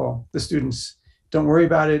tell people, the students, don't worry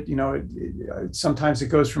about it. Sometimes it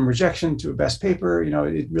goes from rejection to a best paper.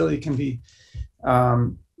 It really can be,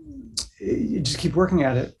 you just keep working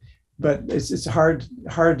at it. But it's a hard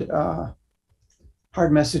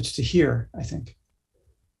message to hear, I think.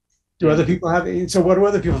 Do other people have? So what do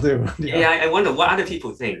other people do? Yeah, I wonder what other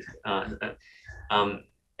people think.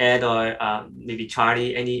 Ed or maybe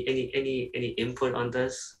Charlie, any input on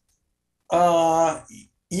this?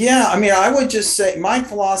 Yeah, I mean, I would just say my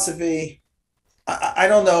philosophy, I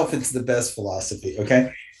don't know if it's the best philosophy,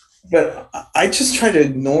 okay? But I just try to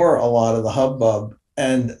ignore a lot of the hubbub.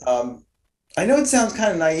 And I know it sounds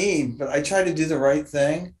kind of naive, but I try to do the right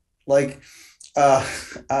thing. Like,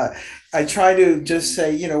 I try to just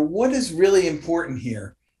say, what is really important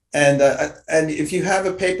here? And if you have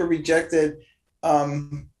a paper rejected,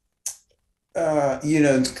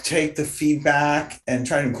 take the feedback and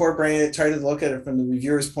try to incorporate it, try to look at it from the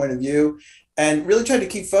reviewer's point of view, and really try to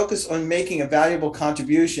keep focus on making a valuable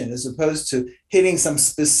contribution as opposed to hitting some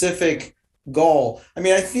specific goal. I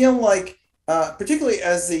mean, I feel like, particularly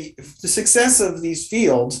as the success of these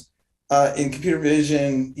fields in computer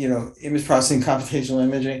vision, image processing, computational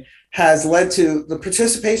imaging, has led to the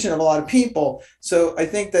participation of a lot of people. So I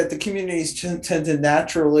think that the communities tend to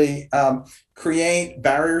naturally create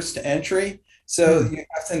barriers to entry. So you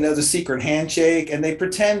have to know the secret handshake, and they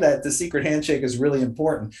pretend that the secret handshake is really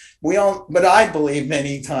important. But I believe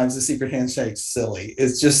many times the secret handshake's silly.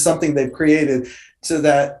 It's just something they've created so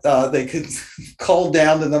that they could cull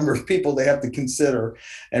down the number of people they have to consider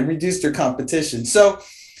and reduce their competition. So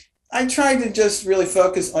I try to just really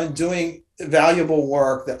focus on doing valuable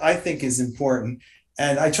work that I think is important.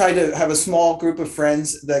 And I try to have a small group of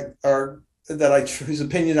friends whose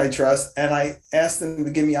opinion I trust, and I ask them to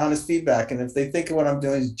give me honest feedback. And if they think what I'm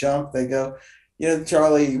doing is junk, they go,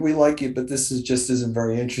 Charlie, we like you, but this isn't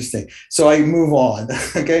very interesting. So I move on.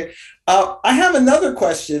 Okay. I have another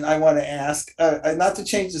question I want to ask, not to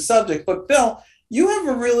change the subject, but Bill, you have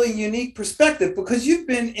a really unique perspective because you've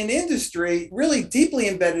been in industry, really deeply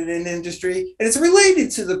embedded in industry, and it's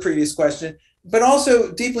related to the previous question, but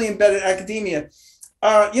also deeply embedded in academia.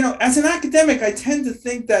 as an academic, I tend to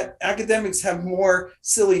think that academics have more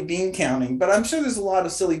silly bean counting, but I'm sure there's a lot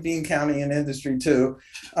of silly bean counting in industry too.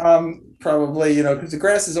 Probably, because the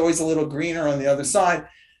grass is always a little greener on the other side.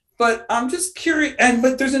 But I'm just curious,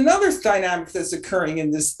 but there's another dynamic that's occurring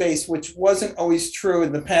in this space, which wasn't always true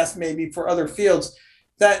in the past, maybe for other fields,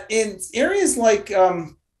 that in areas like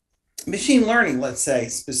machine learning, let's say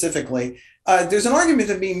specifically, there's an argument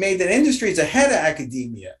to be made that industry is ahead of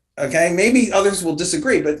academia. Okay, maybe others will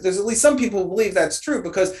disagree, but there's at least some people who believe that's true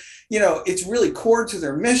because, it's really core to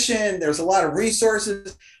their mission. There's a lot of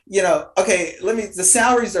resources, okay, the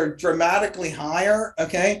salaries are dramatically higher.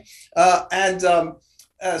 Okay.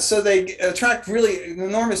 So they attract really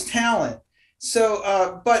enormous talent. So,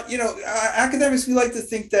 but, academics, we like to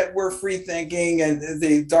think that we're free thinking and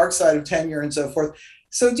the dark side of tenure and so forth.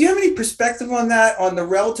 So do you have any perspective on that, on the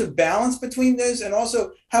relative balance between those, and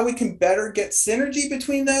also how we can better get synergy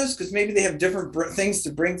between those? Because maybe they have different things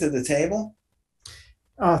to bring to the table.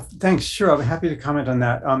 Thanks. Sure. I'll be happy to comment on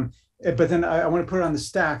that. But then I want to put it on the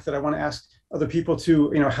stack that I want to ask other people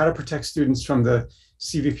to, how to protect students from the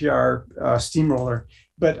CVPR steamroller.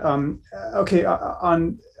 But okay,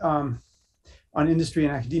 on industry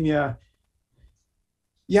and academia,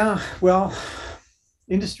 yeah, well,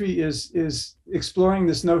 industry is exploring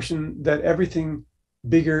this notion that everything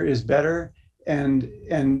bigger is better,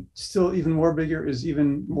 and still even more bigger is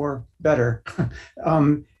even more better.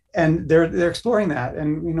 And they're exploring that,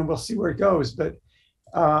 and we'll see where it goes. But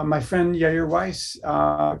my friend Yair Weiss,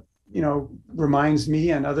 reminds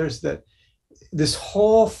me and others that this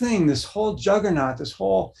whole thing, this whole juggernaut, this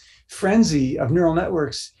whole frenzy of neural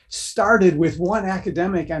networks started with one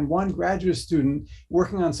academic and one graduate student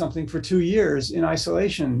working on something for 2 years in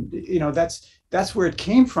isolation. That's where it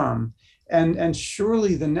came from. And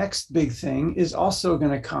surely the next big thing is also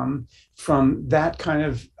going to come from that kind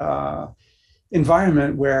of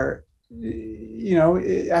environment where,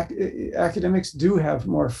 academics do have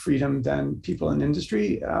more freedom than people in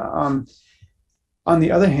industry. On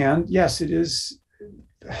the other hand, yes, it is.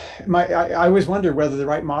 I always wonder whether the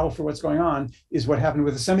right model for what's going on is what happened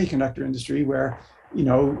with the semiconductor industry, where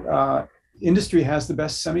industry has the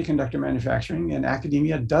best semiconductor manufacturing and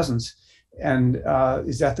academia doesn't. And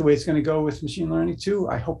is that the way it's going to go with machine learning too?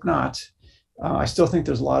 I hope not. I still think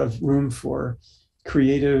there's a lot of room for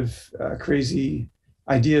creative, crazy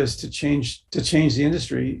ideas to change the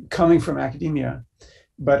industry coming from academia.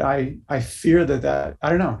 But I fear that I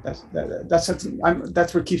don't know.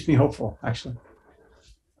 That's what keeps me hopeful, actually.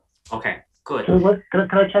 Okay, good. So can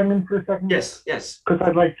I chime in for a second? Yes. Because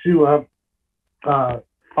I'd like to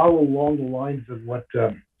follow along the lines of what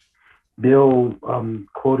Bill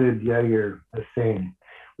quoted Yair as saying,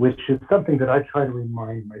 which is something that I try to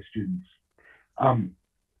remind my students,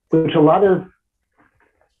 which a lot of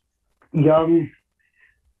young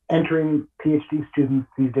entering PhD students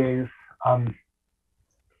these days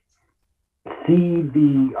see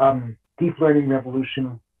the deep learning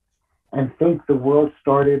revolution and think the world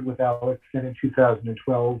started with Alex in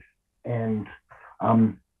 2012. And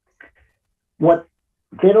what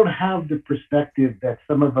they don't have the perspective that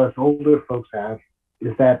some of us older folks have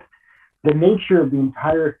is that the nature of the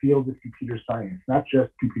entire field of computer science, not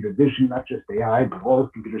just computer vision, not just AI, but all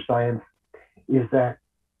of computer science, is that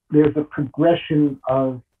there's a progression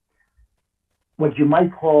of what you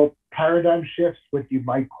might call paradigm shifts, what you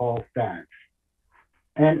might call fads.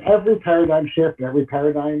 And every paradigm shift, every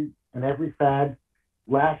paradigm, and every fad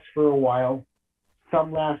lasts for a while.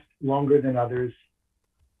 Some last longer than others,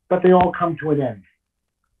 but they all come to an end.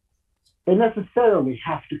 They necessarily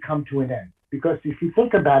have to come to an end, because if you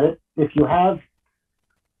think about it, if you have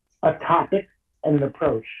a topic and an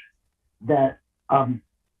approach that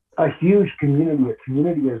a huge community, a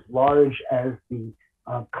community as large as the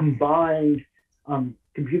combined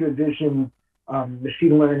computer vision,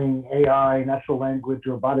 machine learning, AI, natural language,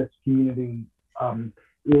 robotics community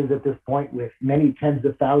is at this point with many tens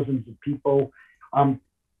of thousands of people.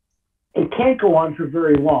 It can't go on for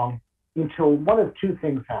very long until one of two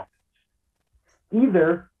things happens.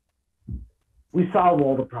 Either we solve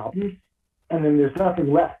all the problems and then there's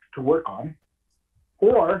nothing left to work on,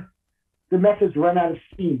 or the methods run out of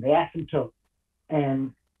steam, they asymptote,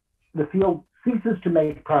 and the field ceases to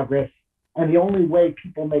make progress. And the only way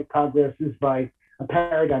people make progress is by a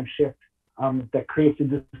paradigm shift that creates a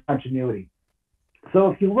discontinuity.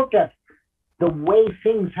 So if you look at the way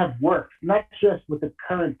things have worked, not just with the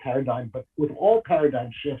current paradigm, but with all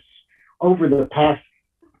paradigm shifts over the past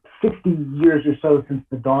 60 years or so since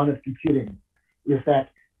the dawn of computing, is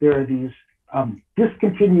that there are these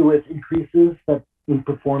discontinuous increases that in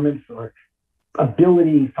performance or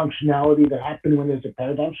ability, functionality that happen when there's a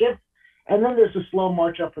paradigm shift. And then there's a slow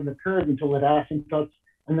march up in the curve until it asymptotes,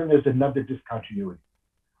 and then there's another discontinuity.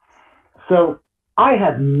 So I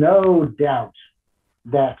have no doubt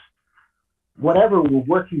that whatever we're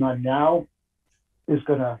working on now is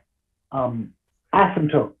going to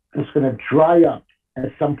asymptote. It's going to dry up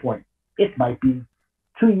at some point. It might be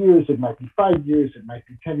 2 years, it might be 5 years, it might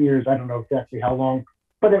be 10 years. I don't know exactly how long,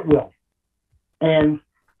 but it will. And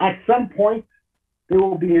at some point, there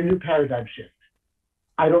will be a new paradigm shift.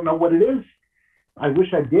 I don't know what it is. I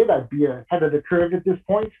wish I did. I'd be ahead of the curve at this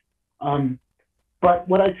point. But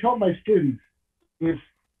what I tell my students is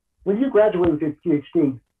when you graduate with a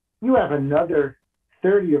PhD, you have another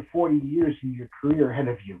 30 or 40 years in your career ahead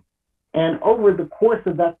of you. And over the course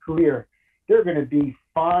of that career, there are going to be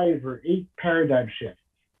 5 or 8 paradigm shifts.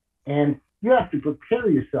 And you have to prepare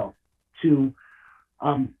yourself to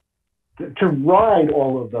ride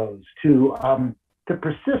all of those, to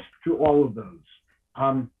persist through all of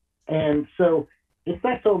those. And so it's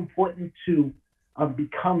not so important to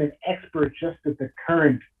become an expert just at the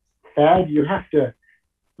current fad. You have to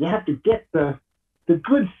get the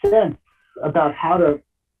good sense about how to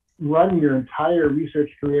run your entire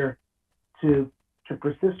research career to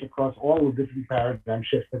persist across all of the different paradigm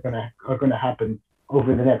shifts that are going to happen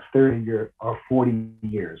over the next 30 or 40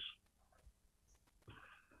 years.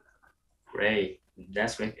 Great,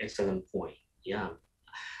 that's an excellent point. Yeah.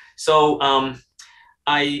 So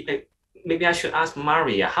maybe I should ask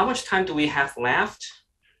Maria, how much time do we have left?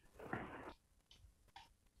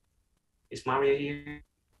 Is Maria here?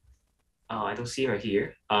 Oh, I don't see her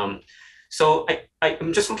here. So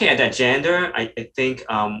I'm just looking at the agenda. I think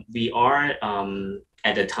we are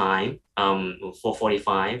at the time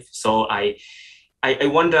 4:45. So I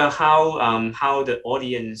wonder how the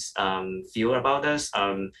audience feel about this.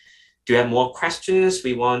 Do you have more questions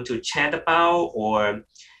we want to chat about, or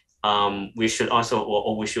we should also,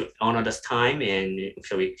 or we should honor this time and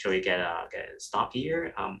shall we get stop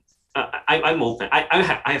here? I'm open. I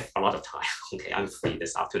have a lot of time. Okay, I'm free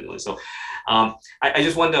this afternoon. So I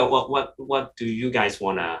just wonder what do you guys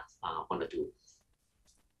wanna do?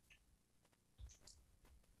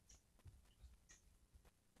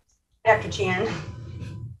 Dr. Chan,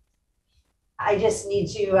 I just need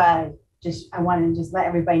to I want to just let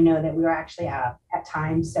everybody know that we were actually at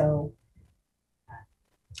time. So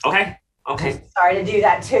Okay. Sorry to do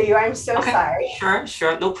that to you. I'm so sorry.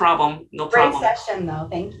 Sure. No problem. Great session though.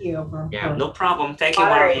 Thank you. No problem. Thank you,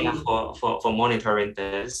 Maria, for monitoring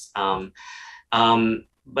this.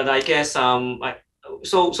 But I guess so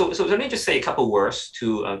let me just say a couple words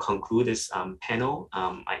to conclude this panel.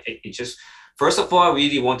 First of all, I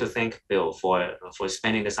really want to thank Bill for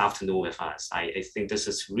spending this afternoon with us. I think this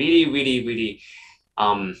is really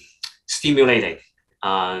stimulating.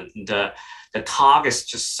 The talk is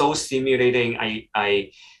just so stimulating.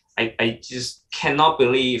 I just cannot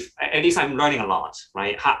believe, at least I'm learning a lot,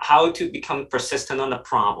 right? How to become persistent on the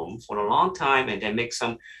problem for a long time and then make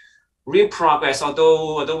some real progress.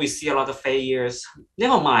 Although we see a lot of failures,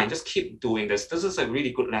 never mind, just keep doing this. This is a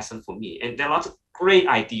really good lesson for me. And there are lots of great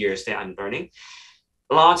ideas that I'm learning.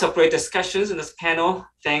 Lots of great discussions in this panel.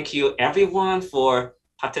 Thank you everyone for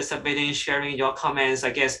participating, sharing your comments.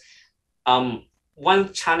 I guess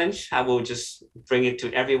one challenge I will just bring it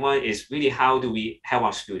to everyone is really how do we help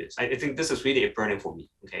our students? I think this is really a burden for me.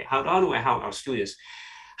 Okay, how do I help our students?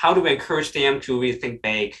 How do we encourage them to really think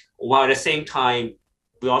big, while at the same time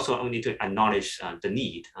we also need to acknowledge the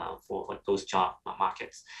need for those job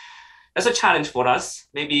markets. That's a challenge for us.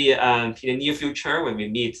 Maybe in the near future when we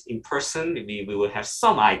meet in person, maybe we will have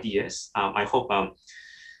some ideas. I hope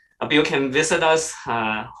Bill can visit us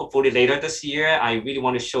hopefully later this year. I really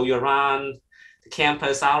want to show you around the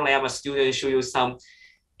campus, our lab, our students, show you some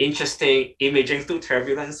interesting imaging through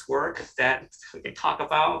turbulence work that we can talk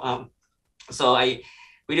about. So I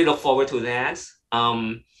really look forward to that.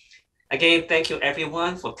 Again, thank you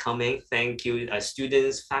everyone for coming. Thank you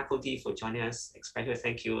students, faculty for joining us. Especially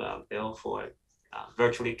thank you, Bill, for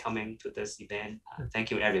virtually coming to this event.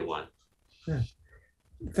 Thank you everyone. Sure.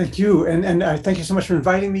 Thank you. And thank you so much for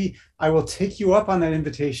inviting me. I will take you up on that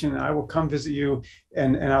invitation. I will come visit you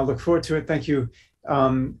and I'll look forward to it. Thank you.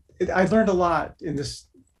 I learned a lot in this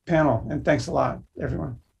panel and thanks a lot,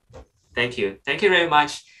 everyone. Thank you. Thank you very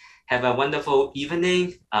much. Have a wonderful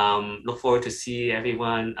evening. Look forward to see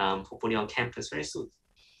everyone hopefully on campus very soon.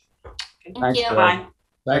 Okay. Thank you. Bye.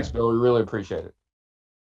 Thanks, Bill. We really appreciate it.